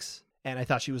strikes, and I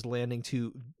thought she was landing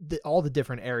to all the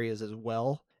different areas as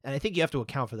well. And I think you have to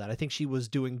account for that. I think she was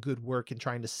doing good work in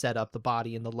trying to set up the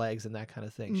body and the legs and that kind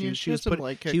of thing. She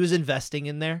was investing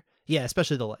in there. Yeah,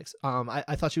 especially the legs.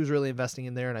 I thought she was really investing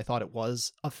in there, and I thought it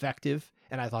was effective,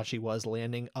 and I thought she was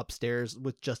landing upstairs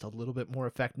with just a little bit more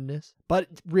effectiveness, but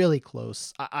really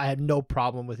close. I had no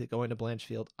problem with it going to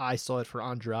Blanchfield. I saw it for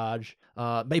Andrade.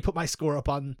 May put my score up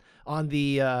on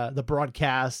the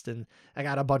broadcast, and I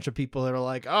got a bunch of people that are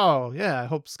like, "Oh yeah, I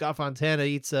hope Scott Fontana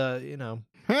eats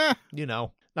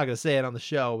not gonna say it on the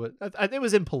show, but it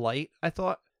was impolite. I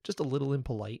thought just a little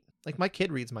impolite. Like, my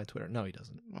kid reads my Twitter. No, he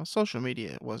doesn't. Well, social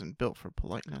media wasn't built for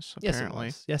politeness,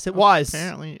 apparently. Yes, it was.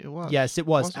 Apparently, it was. Yes, it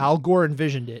was. Al Gore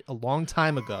envisioned it a long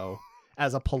time ago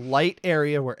as a polite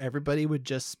area where everybody would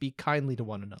just speak kindly to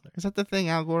one another. Is that the thing,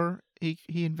 Al Gore?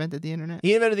 He invented the internet?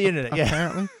 He invented the internet, yeah.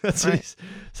 Apparently. That's right.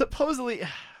 Supposedly, I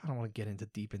don't want to get into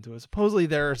deep into it. Supposedly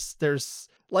there's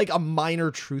like a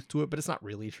minor truth to it, but it's not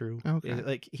really true. Okay.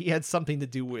 Like, he had something to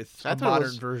do with a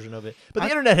modern version of it. But the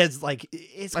internet has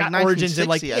it's got origins in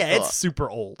it's super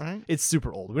old. Right? It's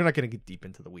super old. We're not going to get deep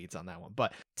into the weeds on that one.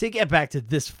 But to get back to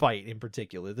this fight in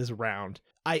particular, this round,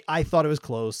 I thought it was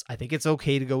close. I think it's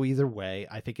okay to go either way.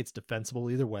 I think it's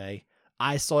defensible either way.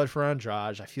 I saw it for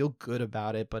Andrade. I feel good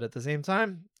about it, but at the same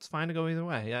time, it's fine to go either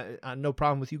way. No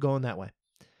problem with you going that way.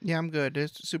 Yeah, I'm good.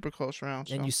 It's a super close round.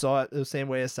 So. And you saw it the same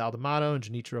way as Sal D'Amato and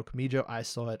Genichiro Kamijo. I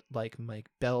saw it like Mike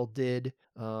Bell did.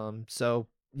 So,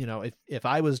 if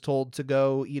I was told to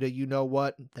go eat a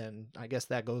you-know-what, then I guess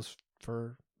that goes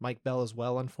for Mike Bell as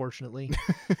well, unfortunately.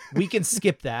 We can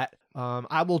skip that.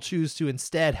 I will choose to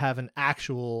instead have an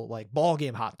actual like ball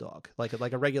game hot dog, like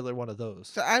a regular one of those.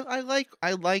 So I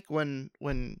like when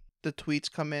the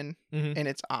tweets come in and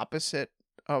it's opposite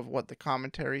of what the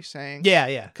commentary's saying.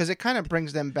 Yeah. Because it kind of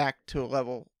brings them back to a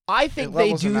level I think it they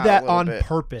levels do him out a that little on bit.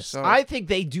 purpose. So- I think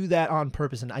they do that on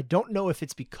purpose, and I don't know if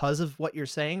it's because of what you're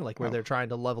saying, like where Oh. they're trying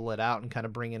to level it out and kind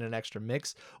of bring in an extra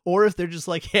mix, or if they're just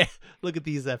like, yeah, look at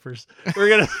these effers.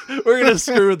 We're gonna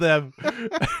screw them.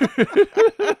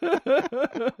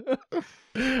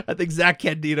 I think Zach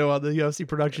Candino on the UFC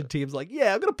production team's like,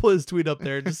 yeah, I'm gonna put his tweet up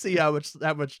there and just see how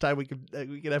much time we can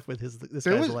f with this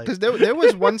guy's life. Because there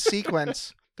was one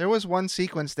sequence. There was one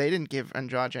sequence they didn't give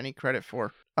Andrade any credit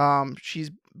for. She's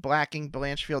blacking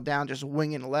Blanchfield down, just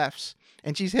winging lefts,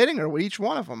 and she's hitting her with each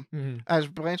one of them as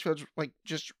Blanchfield's like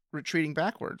just retreating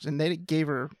backwards, and they gave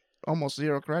her almost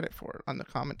zero credit for it on the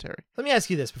commentary. Let me ask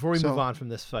you this before we move on from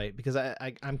this fight, because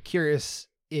I'm curious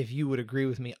if you would agree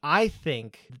with me. I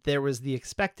think there was the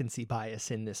expectancy bias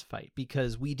in this fight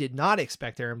because we did not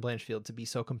expect Erin Blanchfield to be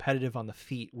so competitive on the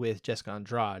feet with Jessica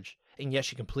Andrade. And yes,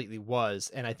 she completely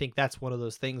was. And I think that's one of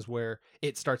those things where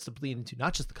it starts to bleed into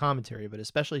not just the commentary, but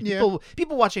especially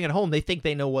people watching at home. They think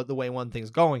they know what the way one thing's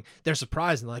going. They're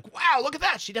surprised and like, wow, look at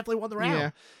that. She definitely won the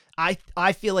round. Yeah.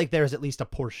 I feel like there's at least a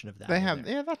portion of that. They have,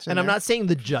 that's in and there. I'm not saying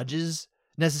the judges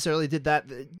necessarily did that.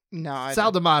 No,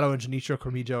 Sal D'Amato and Janicio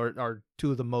Cormijo are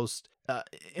two of the most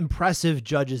impressive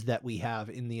judges that we have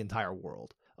in the entire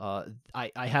world.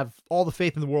 I have all the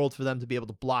faith in the world for them to be able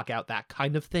to block out that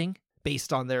kind of thing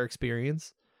based on their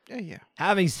experience. Yeah.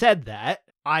 Having said that,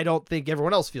 I don't think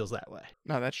everyone else feels that way.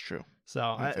 No, that's true.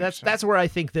 So that's where I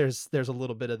think there's a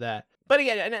little bit of that. But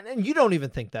again, and you don't even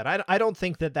think that. I don't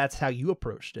think that that's how you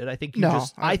approached it. I think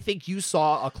I think you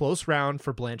saw a close round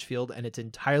for Blanchfield, and it's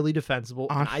entirely defensible.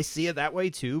 And I see it that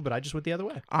way too, but I just went the other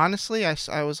way. Honestly,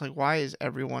 I was like, why is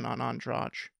everyone on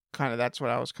Andrade? Kind of, that's what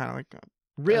I was kind of like.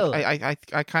 Really?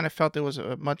 I kind of felt it was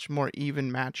a much more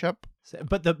even matchup.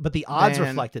 But the odds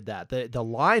reflected that. The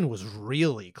line was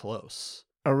really close.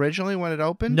 Originally when it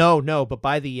opened? No, but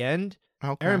by the end,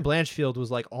 okay. Erin Blanchfield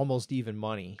was like almost even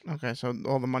money. Okay, so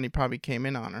all the money probably came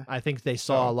in on her. I think they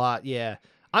saw a lot, yeah.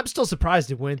 I'm still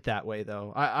surprised it went that way,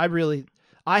 though.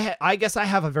 I guess I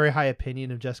have a very high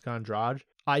opinion of Jessica Andrade.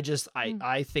 I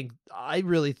think I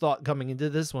really thought coming into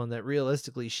this one that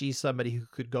realistically she's somebody who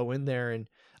could go in there, and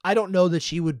I don't know that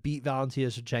she would beat Valentina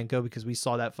Shevchenko because we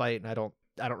saw that fight, and I don't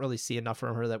really see enough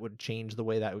from her that would change the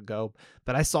way that would go.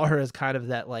 But I saw her as kind of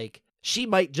that, like, she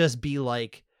might just be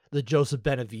like the Joseph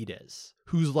Benavidez,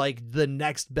 who's like the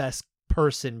next best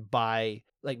person by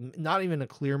like not even a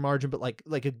clear margin, but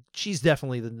she's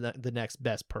definitely the next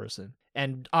best person.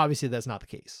 And obviously that's not the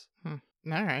case. All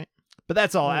right. But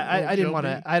that's all. I didn't want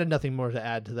to. I had nothing more to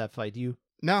add to that fight. Do you?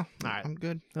 No. All right. I'm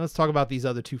good. Now let's talk about these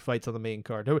other two fights on the main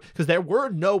card, because there were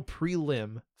no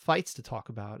prelim fights to talk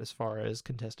about as far as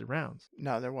contested rounds.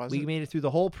 No, there wasn't. We made it through the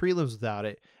whole prelims without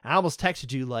it. I almost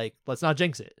texted you like, let's not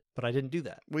jinx it, but I didn't do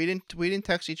that. We didn't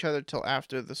text each other till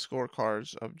after the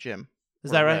scorecards of Jim. Is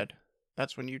that right? Read.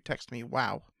 That's when you text me,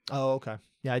 wow. Oh, okay.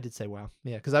 Yeah, I did say wow.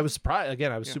 Yeah, because I was surprised.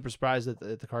 Again, I was super surprised at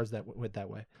the cards that went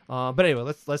that way. But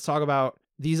anyway, let's talk about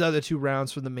these other two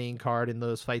rounds from the main card in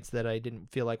those fights that I didn't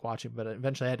feel like watching, but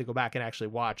eventually I had to go back and actually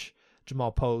watch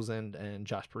Jamal Pose and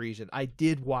Josh Parisian. I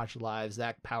did watch live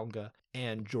Zach Paunga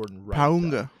and Jordan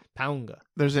Wright. Paunga.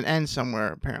 There's an N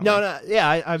somewhere, apparently. No,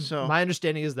 yeah, my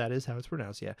understanding is that is how it's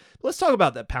pronounced, yeah. But let's talk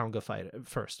about that Paunga fight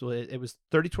first. It was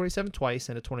 30-27 twice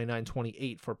and a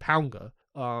 29-28 for Paunga.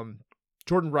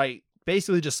 Jordan Wright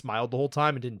basically just smiled the whole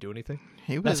time and didn't do anything.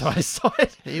 That's how I saw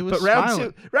it. He was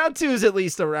but round two is at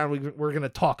least a round we're going to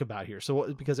talk about here.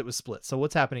 So because it was split. So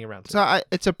what's happening around two? So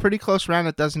it's a pretty close round.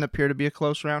 It doesn't appear to be a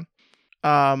close round.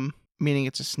 Meaning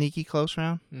it's a sneaky close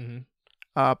round. Mm-hmm.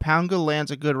 Paunga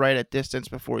lands a good right at distance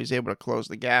before he's able to close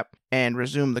the gap and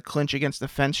resume the clinch against the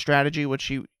fence strategy, which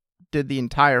he did the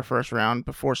entire first round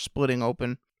before splitting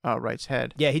open Wright's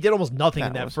head. Yeah, he did almost nothing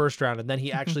in that first round, and then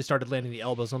he actually started landing the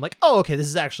elbows. And I'm like, oh, okay, this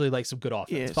is actually like some good offense.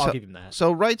 Yeah, so I'll give him that.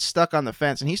 So Wright's stuck on the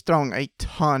fence, and he's throwing a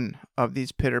ton of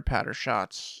these pitter-patter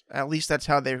shots. At least that's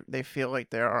how they feel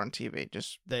like they are on TV.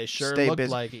 Just they sure stay look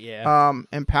busy. like it, yeah.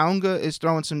 And Paunga is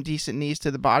throwing some decent knees to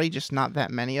the body, just not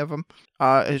that many of them.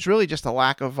 It's really just a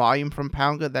lack of volume from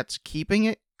Paunga that's keeping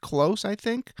it close, I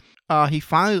think. He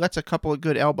finally lets a couple of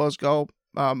good elbows go.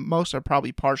 Most are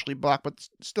probably partially blocked, but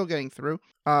still getting through.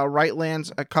 Wright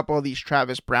lands a couple of these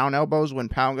Travis Brown elbows when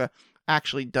Paunga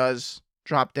actually does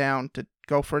drop down to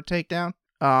go for a takedown.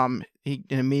 He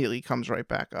immediately comes right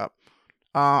back up.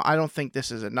 I don't think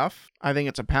this is enough. I think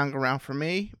it's a Paunga round for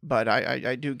me, but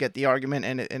I do get the argument,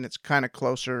 and it's kind of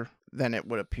closer than it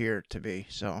would appear to be.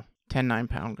 So 10-9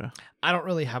 Paunga. I don't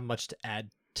really have much to add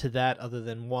to that other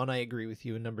than one, I agree with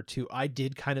you, and number two, I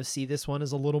did kind of see this one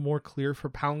as a little more clear for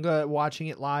Pounga watching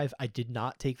it live. I did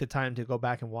not take the time to go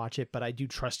back and watch it, but I do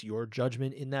trust your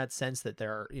judgment in that sense that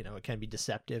there are, it can be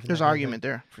deceptive. There's argument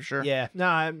there for sure. Yeah, no,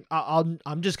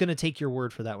 I'm just gonna take your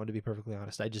word for that one, to be perfectly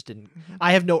honest. I just didn't.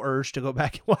 I have no urge to go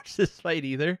back and watch this fight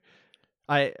either.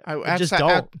 I just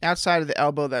don't. Outside of the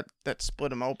elbow that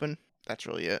split him open. That's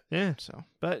really it. Yeah. So,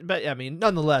 but I mean,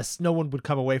 nonetheless, no one would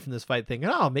come away from this fight thinking,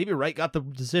 "Oh, maybe Wright got the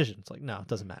decision." It's like, no, it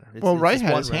doesn't matter. Wright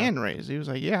had his hand raised. He was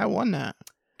like, "Yeah, I won that."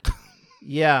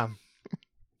 Yeah.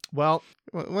 Well,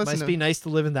 must be nice to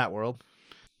live in that world.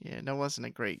 Yeah, that wasn't a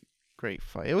great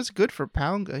fight. It was good for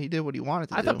Pounga. He did what he wanted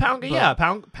to do. I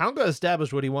thought Pounga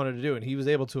established what he wanted to do, and he was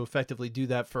able to effectively do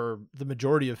that for the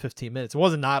majority of 15 minutes. It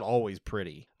wasn't not always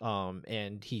pretty,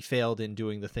 and he failed in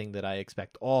doing the thing that I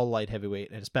expect all light heavyweight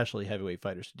and especially heavyweight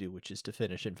fighters to do, which is to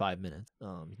finish in 5 minutes.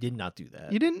 He did not do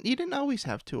that. You didn't always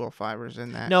have 205ers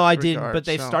in that. No, I didn't, but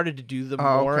they've started to do them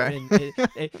more. Okay.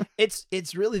 And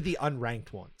it's really the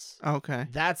unranked ones. Okay,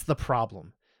 that's the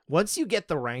problem. Once you get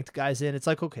the ranked guys in, it's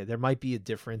like, okay, there might be a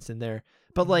difference in there.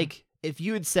 But like, if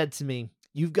you had said to me,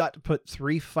 you've got to put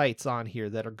 3 fights on here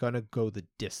that are going to go the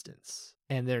distance,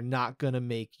 and they're not going to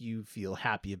make you feel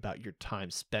happy about your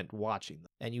time spent watching them,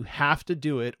 and you have to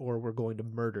do it or we're going to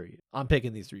murder you, I'm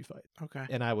picking these 3 fights. Okay.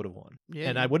 And I would have won. Yeah,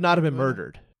 and I would not have been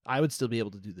murdered. I would still be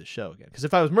able to do this show again. Because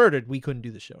if I was murdered, we couldn't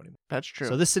do the show anymore. That's true.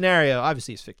 So this scenario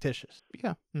obviously is fictitious.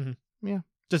 Yeah. Mm-hmm. Yeah.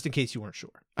 Just in case you weren't sure.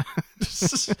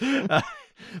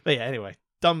 But yeah, anyway,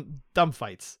 dumb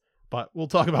fights. But we'll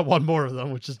talk about one more of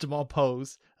them, which is Jamal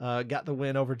Pose. Got the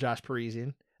win over Josh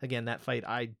Parisian. Again, that fight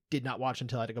I did not watch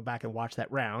until I had to go back and watch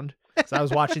that round. So I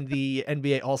was watching the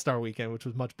NBA All-Star Weekend, which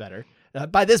was much better.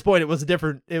 By this point, it was a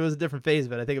different phase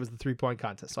of it. I think it was the 3-point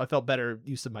contest, so I felt better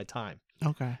use of my time.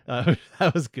 Okay,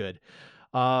 that was good.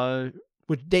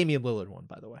 Which Damian Lillard won,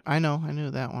 by the way. I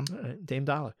knew that one. All right, Dame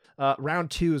Dollar.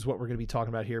 Round 2 is what we're going to be talking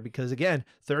about here because, again,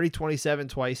 30-27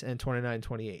 twice and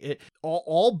 29-28.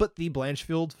 All but the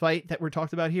Blanchfield fight that we're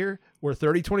talking about here were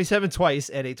 30-27 twice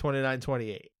and a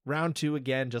 29-28. Round 2,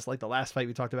 again, just like the last fight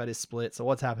we talked about, is split. So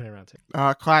what's happening in round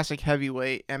 2? Classic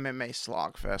heavyweight MMA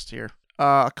slogfest here.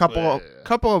 A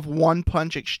couple of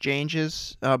one-punch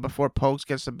exchanges before Pokes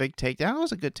gets the big takedown. It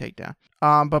was a good takedown.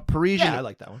 But Parisian... Yeah, I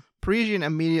like that one. Parisian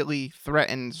immediately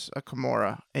threatens a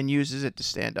Kimura and uses it to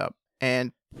stand up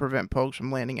and prevent Pokes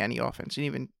from landing any offense. He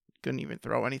couldn't even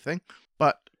throw anything.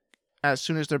 But as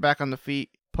soon as they're back on the feet,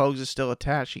 Pokes is still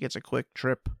attached. He gets a quick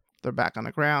trip. They're back on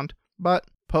the ground. But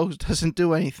Pokes doesn't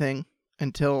do anything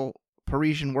until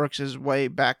Parisian works his way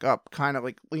back up, kind of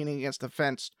like leaning against the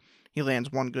fence. He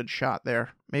lands one good shot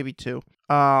there, maybe 2.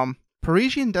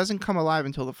 Parisian doesn't come alive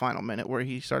until the final minute where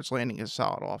he starts landing his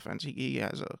solid offense. He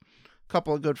has a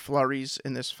couple of good flurries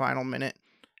in this final minute,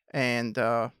 and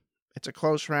it's a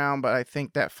close round, but I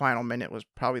think that final minute was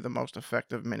probably the most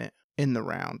effective minute in the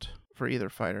round for either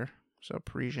fighter. So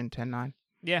Parisian 10-9.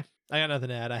 Yeah, I got nothing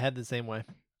to add. I had the same way,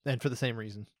 and for the same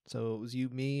reason. So it was you,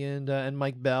 me, and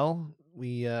Mike Bell.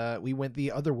 We went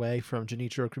the other way from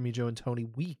Genichiro Cremijo and Tony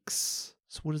Weeks.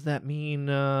 So what does that mean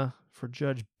for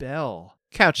Judge Bell?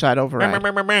 Couchside override.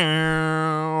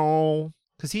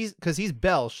 Because he's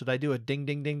Bell. Should I do a ding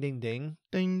ding ding ding ding?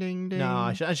 Ding ding ding. No,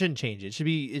 I shouldn't change it.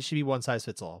 It should be one size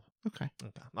fits all. Okay.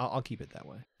 I'll keep it that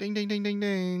way. Ding ding ding ding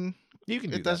ding. You can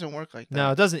do it. Doesn't work like that.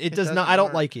 No, it doesn't. It does not. I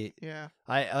don't like it. Yeah.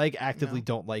 I like actively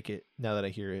don't like it now that I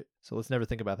hear it. So let's never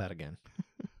think about that again.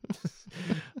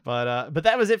 But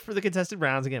that was it for the contested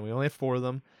rounds. Again, we only have 4 of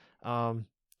them.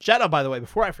 Shout out, by the way,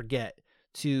 before I forget,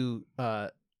 to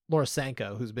Laura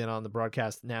Sanko, who's been on the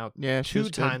broadcast now 2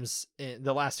 times.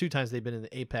 The last 2 times they've been in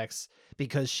the Apex,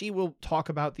 because she will talk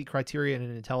about the criteria in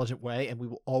an intelligent way, and we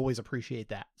will always appreciate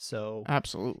that. So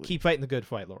absolutely keep fighting the good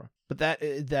fight, Laura. But that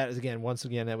is once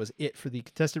again that was it for the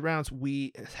contested rounds.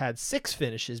 We had 6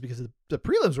 finishes because the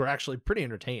prelims were actually pretty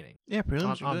entertaining. Yeah,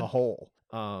 prelims on the whole.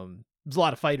 There's a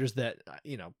lot of fighters that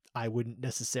I wouldn't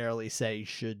necessarily say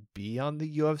should be on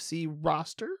the UFC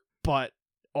roster, but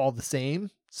all the same,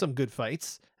 some good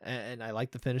fights, and I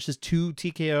like the finishes. 2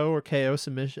 TKO or KO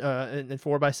submission, and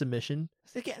 4 by submission.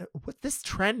 Again, what this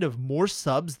trend of more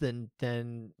subs than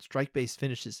strike-based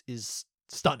finishes is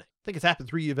stunning. I think it's happened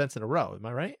 3 events in a row. Am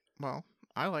I right? Well,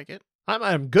 I like it.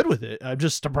 I'm good with it. I'm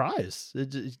just surprised.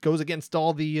 It goes against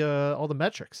all the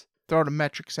metrics. Throw the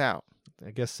metrics out. I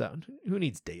guess so. Who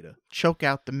needs data? Choke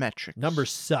out the metrics.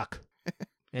 Numbers suck.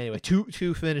 Anyway,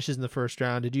 two finishes in the first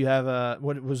round. Did you have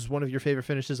what was one of your favorite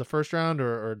finishes, a first round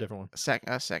or a different one? Second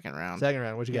round. Second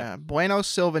round. What'd you get? Bueno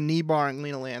Silva knee barring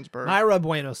Lena Landsberg. Mayra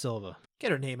Bueno Silva.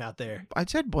 Get her name out there. I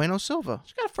said Bueno Silva.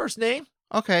 She got a first name.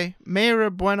 Okay,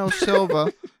 Mayra Bueno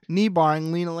Silva knee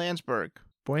barring Lena Landsberg.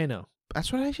 Bueno.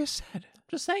 That's what I just said.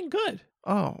 Just saying good.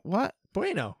 Oh, what?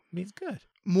 Bueno means good.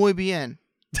 Muy bien.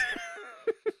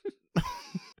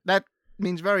 That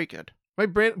means very good.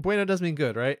 Wait, bueno does mean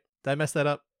good, right? Did I mess that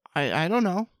up? I don't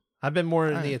know. I've been more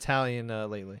in the Italian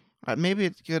lately. Maybe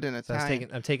it's good in So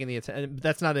Italian. I'm taking the Italian.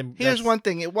 That's not in. Here's one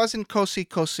thing. It wasn't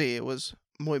così. It was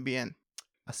muy bien.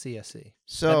 I see.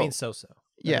 So that means so. That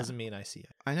yeah. doesn't mean I see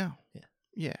it. I know. Yeah.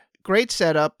 Yeah. Great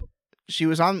setup. She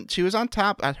was on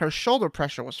top. Her shoulder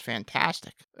pressure was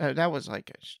fantastic. That was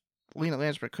like Lena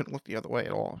Landsberg couldn't look the other way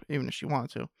at all, even if she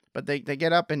wanted to. But they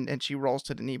get up and she rolls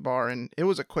to the knee bar, and it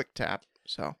was a quick tap.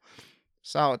 So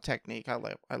solid technique.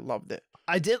 I loved it.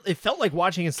 I did. It felt like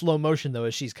watching in slow motion though,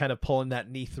 as she's kind of pulling that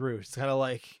knee through. It's kind of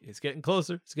like it's getting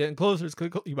closer. It's getting closer.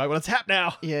 You might want to tap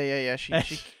now. Yeah.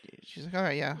 She's like, all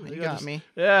right, yeah, you got me.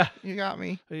 Yeah, you got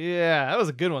me. Yeah, that was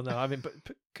a good one though. I mean, but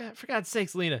God, for God's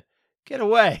sakes, Lena, get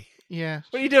away. Yeah.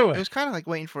 What are you doing? It was kind of like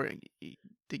waiting for it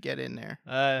to get in there.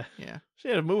 Yeah. She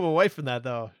had to move away from that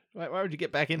though. Why would you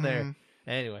get back in there?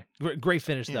 Anyway, great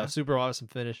finish though. Super awesome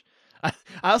finish. I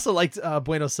also liked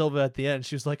Bueno Silva at the end.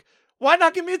 She was like, why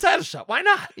not give me a title shot? Why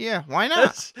not? Yeah, why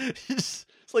not? It's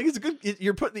like it's good.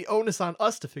 You're putting the onus on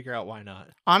us to figure out why not.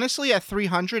 Honestly, at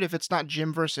 300, if it's not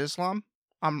Jim versus Islam,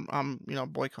 I'm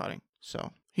boycotting.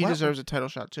 So he deserves a title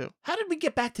shot too. How did we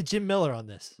get back to Jim Miller on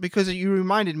this? Because you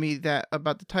reminded me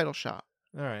about the title shot.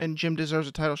 All right. And Jim deserves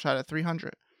a title shot at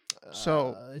 300.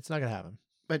 So it's not gonna happen.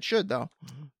 It should though.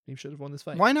 He should have won this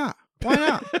fight. Why not? Why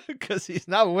not? Because he's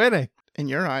not winning. In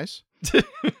your eyes.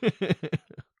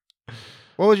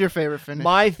 What was your favorite finish?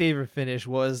 My favorite finish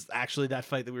was actually that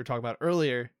fight that we were talking about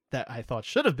earlier that I thought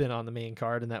should have been on the main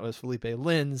card, and that was Felipe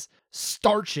Lins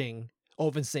starching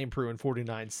Ovince St. Preux in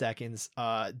 49 seconds,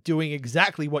 doing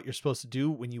exactly what you're supposed to do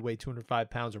when you weigh 205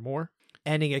 pounds or more,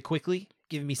 ending it quickly,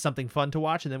 giving me something fun to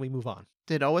watch, and then we move on.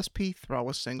 Did OSP throw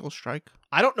a single strike?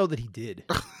 I don't know that he did.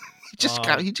 He just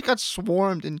got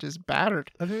swarmed and just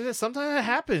battered. I mean, sometimes that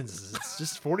happens. It's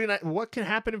just 49. What can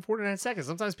happen in 49 seconds?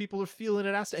 Sometimes people are feeling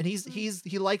it out, and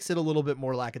he likes it a little bit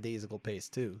more lackadaisical pace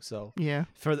too. So yeah,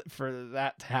 for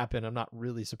that to happen, I'm not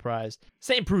really surprised.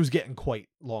 St. Prue's getting quite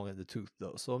long in the tooth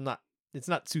though, so I'm not. It's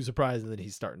not too surprising that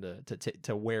he's starting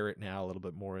to wear it now a little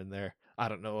bit more in there. I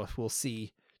don't know if we'll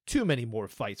see too many more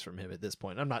fights from him at this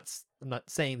point. I'm not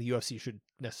saying the UFC should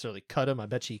necessarily cut him. I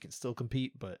bet you he can still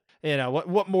compete, but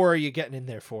what more are you getting in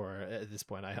there for at this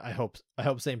point? I hope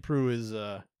St. Preux is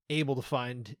able to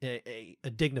find a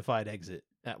dignified exit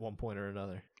at one point or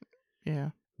another. Yeah.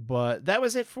 But that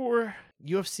was it for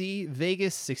UFC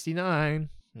Vegas 69.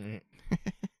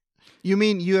 You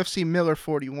mean UFC Miller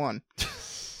 41?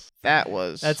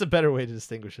 That's a better way to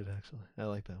distinguish it, actually. I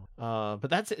like that one.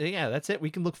 But that's it. Yeah, that's it. We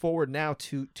can look forward now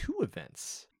to two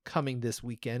events coming this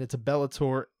weekend. It's a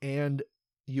Bellator and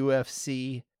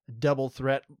UFC double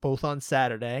threat, both on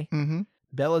Saturday. Mm-hmm.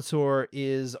 Bellator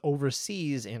is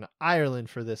overseas in Ireland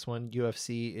for this one.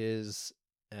 UFC is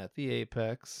at the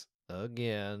Apex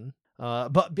again.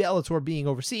 But Bellator being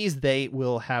overseas, they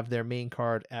will have their main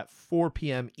card at 4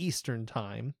 p.m. Eastern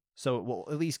time. So it will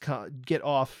at least get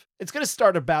off. It's going to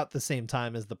start about the same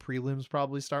time as the prelims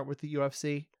probably start with the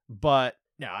UFC. But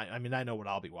yeah, I mean, I know what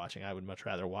I'll be watching. I would much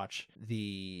rather watch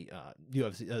the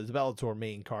UFC, the Bellator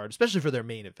main card, especially for their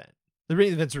main event. The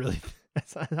main event's really,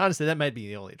 honestly, that might be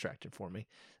the only attraction for me.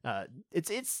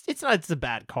 It's a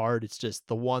bad card. It's just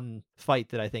the one fight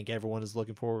that I think everyone is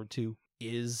looking forward to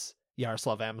is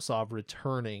Yaroslav Amosov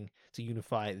returning to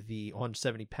unify the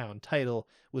 170-pound title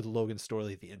with Logan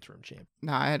Storley, the interim champ.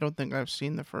 Nah, I don't think I've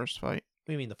seen the first fight. What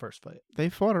do you mean the first fight? They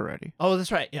fought already. Oh,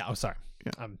 that's right. Yeah. Oh, sorry.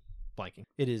 Yeah. I'm blanking.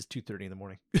 It is 2:30 in the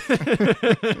morning.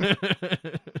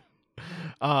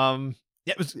 Yeah,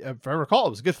 it was. If I recall, it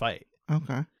was a good fight.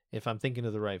 Okay. If I'm thinking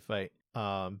of the right fight.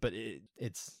 But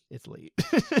it's late.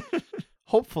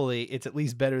 Hopefully, it's at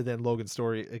least better than Logan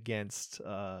Storley against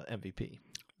MVP.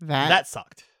 That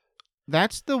sucked.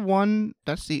 That's the one.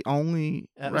 That's the only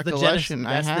recollection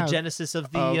I have. That's the genesis of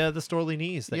the Storley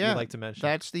knees that you like to mention.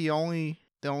 That's the only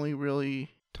really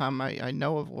time I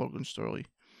know of Logan Storley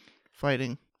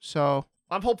fighting. So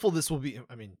I'm hopeful this will be.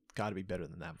 I mean, got to be better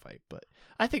than that fight, but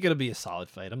I think it'll be a solid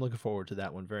fight. I'm looking forward to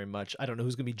that one very much. I don't know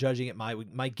who's going to be judging it.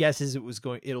 My guess is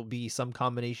it'll be some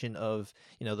combination of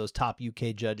those top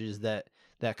UK judges that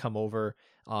come over,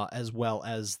 as well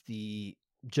as the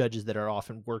judges that are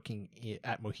often working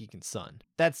at Mohegan Sun.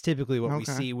 That's typically what we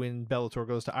see when Bellator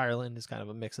goes to Ireland, is kind of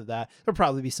a mix of that. There'll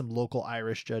probably be some local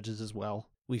Irish judges as well.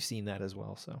 We've seen that as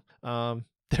well. So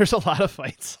there's a lot of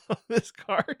fights on this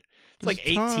card. It's like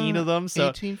 18 of them. So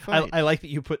 18 fights. I like that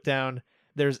you put down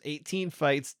there's 18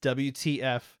 fights,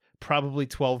 WTF, probably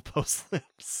 12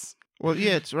 post-lims. Well,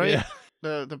 yeah, it's right. Yeah.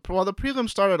 The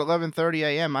prelims start at 11:30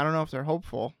 a.m. I don't know if they're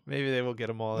hopeful. Maybe they will get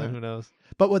them all in. Who knows?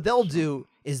 But what they'll do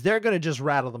is they're going to just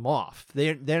rattle them off.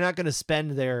 They're not going to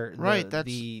spend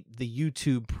the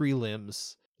YouTube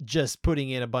prelims just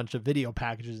putting in a bunch of video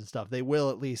packages and stuff. They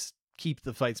will at least keep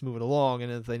the fights moving along,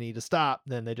 and if they need to stop,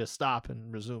 then they just stop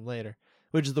and resume later,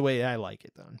 which is the way I like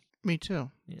it done. Me too.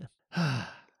 Yeah.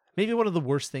 Maybe one of the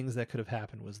worst things that could have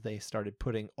happened was they started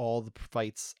putting all the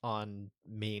fights on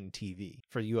main TV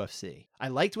for UFC. I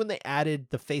liked when they added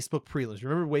the Facebook prelims.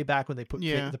 Remember way back when they put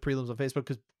the prelims on Facebook?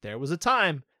 Because there was a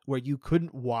time where you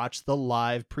couldn't watch the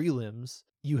live prelims.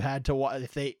 You had to watch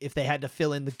if they had to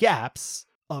fill in the gaps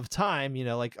of time,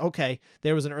 like, okay,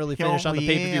 there was an early finish on the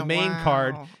pay-per-view main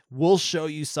card. We'll show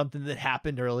you something that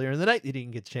happened earlier in the night you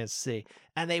didn't get a chance to see.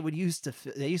 And they used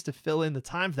to fill in the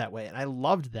time that way. And I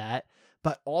loved that.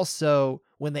 But also,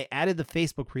 when they added the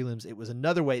Facebook prelims, it was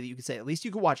another way that you could say, at least you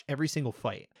could watch every single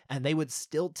fight. And they would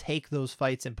still take those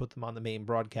fights and put them on the main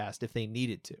broadcast if they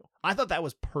needed to. I thought that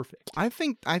was perfect. I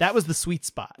think that was the sweet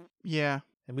spot. Yeah.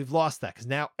 And we've lost that because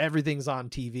now everything's on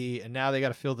TV, and now they got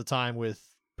to fill the time with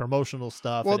promotional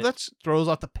stuff. Well, it throws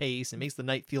off the pace. It makes the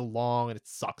night feel long, and it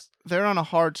sucks. They're on a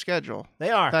hard schedule.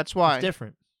 They are. That's why. It's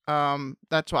different.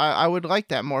 That's why I would like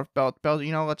that more. Belt.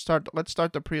 Let's start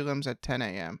the prelims at 10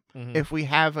 a.m. Mm-hmm. If we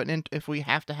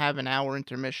have to have an hour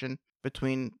intermission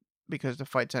between because the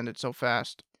fights ended so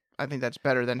fast, I think that's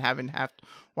better than having to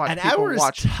watch an people hour is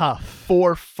watch tough.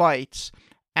 4 fights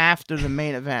after the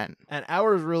main event. An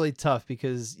hour is really tough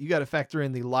because you got to factor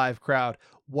in the live crowd.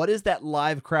 What is that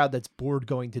live crowd that's bored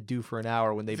going to do for an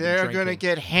hour when they're going to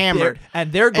get hammered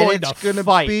they're going to fight? It's going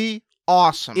to be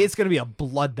awesome. It's going to be a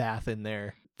bloodbath in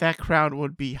there. That crowd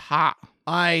would be hot.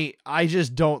 I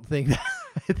just don't think that.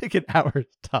 I think an hour is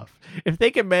tough. If they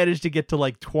can manage to get to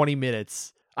like 20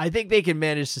 minutes, I think they can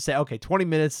manage to say, okay, 20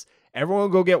 minutes,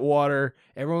 everyone go get water,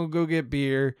 everyone go get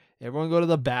beer, everyone go to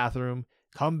the bathroom,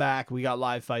 come back, we got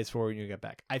live fights for you, and you get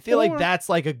back. I feel like that's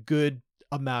like a good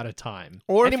amount of time.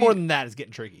 Or any more than that is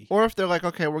getting tricky. Or if they're like,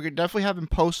 okay, we're definitely having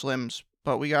post-lims,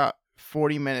 but we got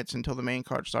 40 minutes until the main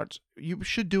card starts. You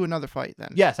should do another fight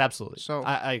then. Yes, absolutely. So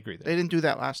I agree there. They didn't do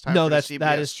that last time. No,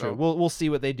 that is true. We'll see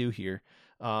what they do here.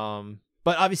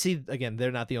 But obviously, again,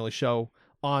 they're not the only show.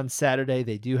 On Saturday,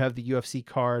 they do have the UFC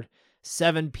card,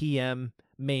 7 p.m.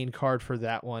 main card for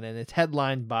that one, and it's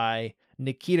headlined by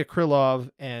Nikita Krylov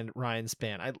and Ryan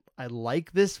Spann. I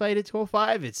like this fight at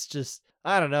 205. It's just,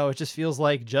 I don't know, it just feels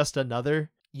like just another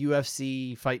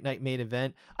UFC Fight Night main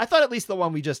event. I thought at least the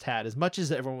one we just had, as much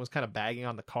as everyone was kind of bagging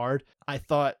on the card, I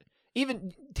thought,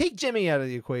 even take Jimmy out of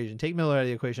the equation, take Miller out of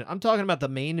the equation. I'm talking about the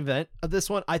main event of this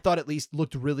one. I thought at least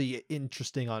looked really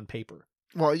interesting on paper.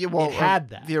 Well, yeah, it had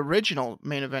that. The original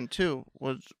main event too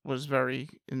was very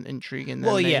intriguing.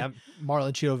 Well, yeah,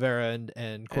 Marlon Chito Vera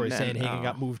and Corey Sandhagen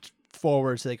got moved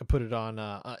forward so they could put it on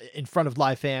in front of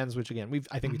live fans, which again we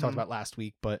talked about last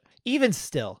week. But even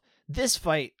still, this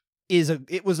fight is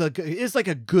like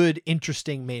a good,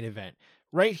 interesting main event.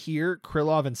 Right here,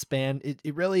 Krylov and Spann,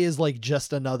 it really is like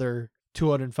just another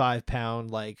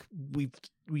 205-pound, like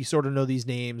we sort of know these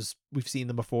names, we've seen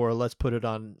them before, let's put it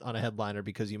on a headliner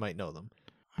because you might know them.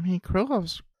 I mean,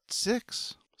 Krylov's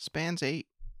 6, Spann's 8.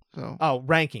 So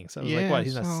ranking. So yeah, like what?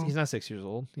 He's not 6 years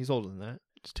old. He's older than that.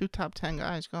 It's 2 top 10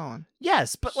 guys going.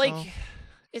 Yes, but like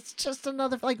it's just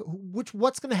another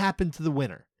what's going to happen to the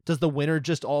winner? Does the winner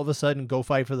just all of a sudden go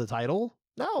fight for the title?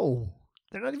 No.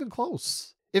 They're not even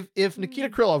close. If Nikita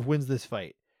Krylov wins this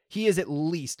fight, he is at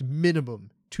least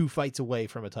minimum 2 fights away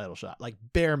from a title shot, like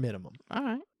bare minimum. All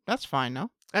right, that's fine.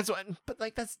 No, that's what. But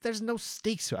like there's no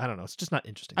stakes to it. I don't know. It's just not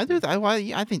interesting.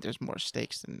 I think there's more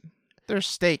stakes than there's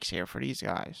stakes here for these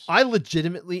guys. I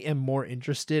legitimately am more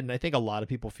interested, and I think a lot of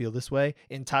people feel this way,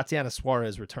 in Tatiana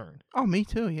Suarez's return. Oh, me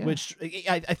too. Yeah. Which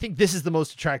I think this is the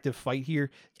most attractive fight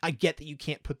here. I get that you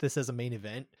can't put this as a main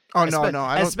event. Oh no,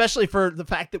 especially for the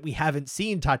fact that we haven't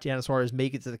seen Tatiana Suarez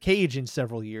make it to the cage in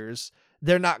several years.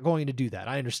 They're not going to do that.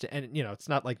 I understand. And, it's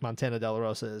not like Montana De La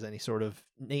Rosa is any sort of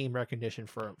name recognition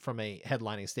from a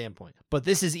headlining standpoint. But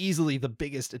this is easily the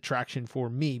biggest attraction for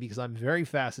me because I'm very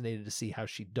fascinated to see how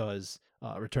she does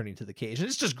returning to the cage. And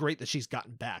it's just great that she's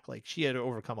gotten back. Like, she had to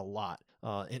overcome a lot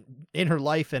in her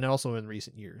life and also in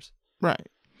recent years. Right.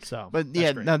 So, but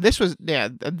yeah, now this is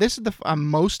the I'm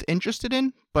most interested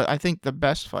in, but I think the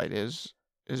best fight is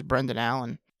Brendan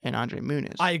Allen and Andre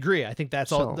Muniz. I agree. I think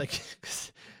that's all. Like,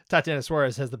 Tatiana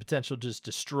Suarez has the potential to just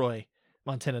destroy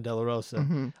Montana De La Rosa.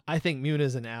 Mm-hmm. I think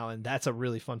Muniz and Allen, that's a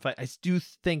really fun fight. I do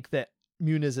think that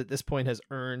Muniz at this point has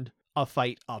earned a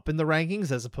fight up in the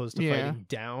rankings as opposed to Yeah. fighting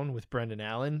down with Brendan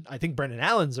Allen. I think Brendan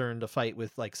Allen's earned a fight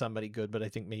with like somebody good, but I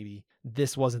think maybe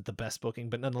this wasn't the best booking,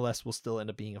 but nonetheless will still end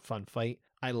up being a fun fight.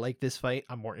 I like this fight.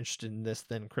 I'm more interested in this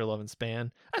than Krylov and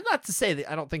Spann. And not to say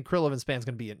that I don't think Krylov and Spann's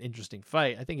going to be an interesting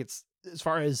fight. I think it's, as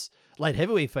far as light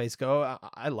heavyweight fights go,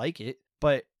 I like it,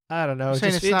 but I don't know. I'm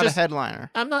saying it's not a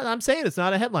headliner. I'm saying it's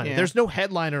not a headliner. Yeah. There's no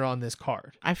headliner on this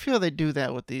card. I feel they do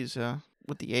that with these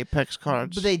with the Apex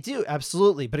cards. But they do,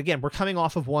 absolutely. But again, we're coming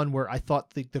off of one where I thought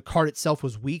the card itself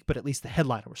was weak, but at least the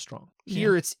headliner was strong.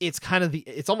 Here it's kind of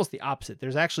it's almost the opposite.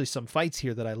 There's actually some fights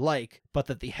here that I like, but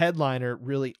that the headliner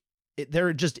really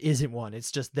there just isn't one.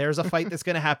 It's just there's a fight that's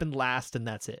going to happen last, and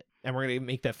that's it. And we're going to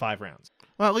make that 5 rounds.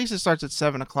 Well, at least it starts at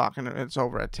 7:00 and it's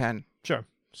over at 10. Sure.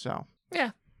 So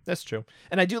yeah, that's true.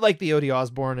 And I do like the Odie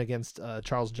Osborne against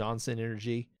Charles Johnson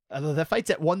energy. Although that fight's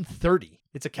at 130.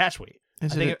 It's a catch weight.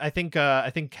 I think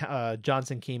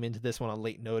Johnson came into this one on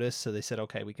late notice, so they said,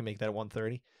 okay, we can make that at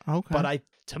 130. Okay. But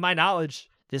to my knowledge,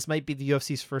 this might be the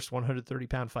UFC's first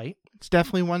 130-pound fight. It's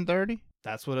definitely 130.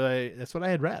 That's what I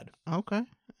had read. Okay.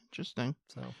 Interesting.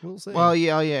 So we'll see. Well,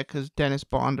 yeah, because Dennis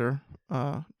Bonder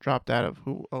dropped out of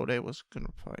who Ode was going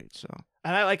to fight. So.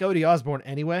 And I like Odie Osborne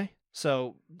anyway,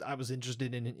 so I was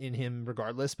interested in him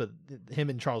regardless. But him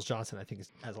and Charles Johnson, I think,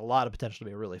 has a lot of potential to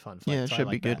be a really fun fight. Yeah, it so should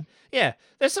I be like good. that. Yeah,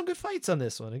 there's some good fights on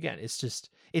this one. Again, it's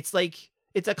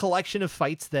a collection of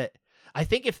fights that I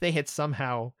think if they had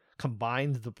somehow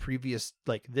combined the previous,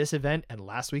 like this event and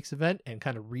last week's event and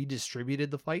kind of redistributed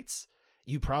the fights,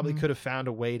 you probably could have found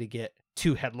a way to get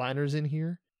 2 headliners in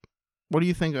here. What do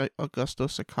you think of Augusto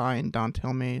Sakai and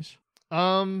Dontel Mays?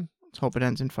 Let's hope it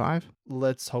ends in 5.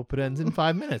 Let's hope it ends in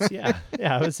 5 minutes. Yeah.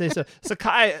 Yeah, I would say so.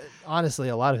 Sakai, honestly,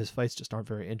 a lot of his fights just aren't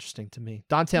very interesting to me.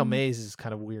 Dontel Mays is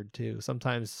kind of weird too.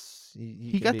 Sometimes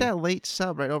he got that late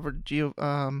sub right over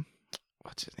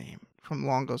what's his name? From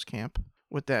Longo's camp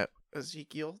with that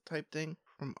Ezekiel type thing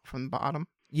from the bottom.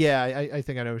 Yeah, I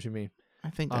think I know what you mean. I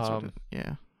think that's what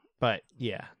yeah. But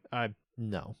yeah,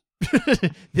 no.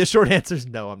 The short answer is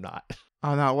no, I'm not.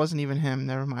 Oh, no, it wasn't even him.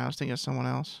 Never mind. I was thinking of someone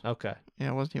else. Okay.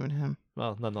 Yeah, it wasn't even him.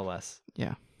 Well, nonetheless.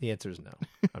 Yeah. The answer is no.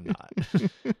 I'm not.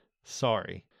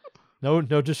 Sorry. No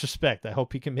disrespect. I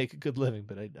hope he can make a good living,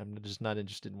 but I'm just not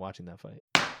interested in watching that fight.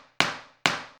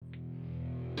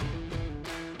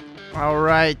 All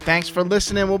right. Thanks for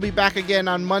listening. We'll be back again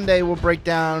on Monday. We'll break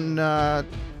down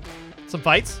some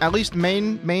fights. At least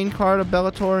main card of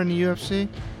Bellator and the UFC.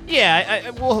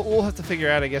 Yeah, we'll have to figure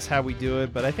out, I guess, how we do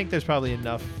it, but I think there's probably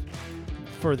enough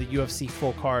for the UFC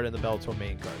full card and the Bellator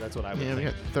main card. That's what I would think. We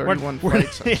got 31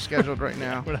 fights scheduled right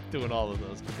now. We're not doing all of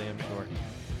those, for damn sure.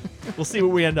 We'll see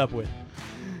what we end up with.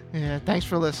 Yeah, thanks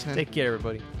for listening. Take care,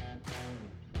 everybody.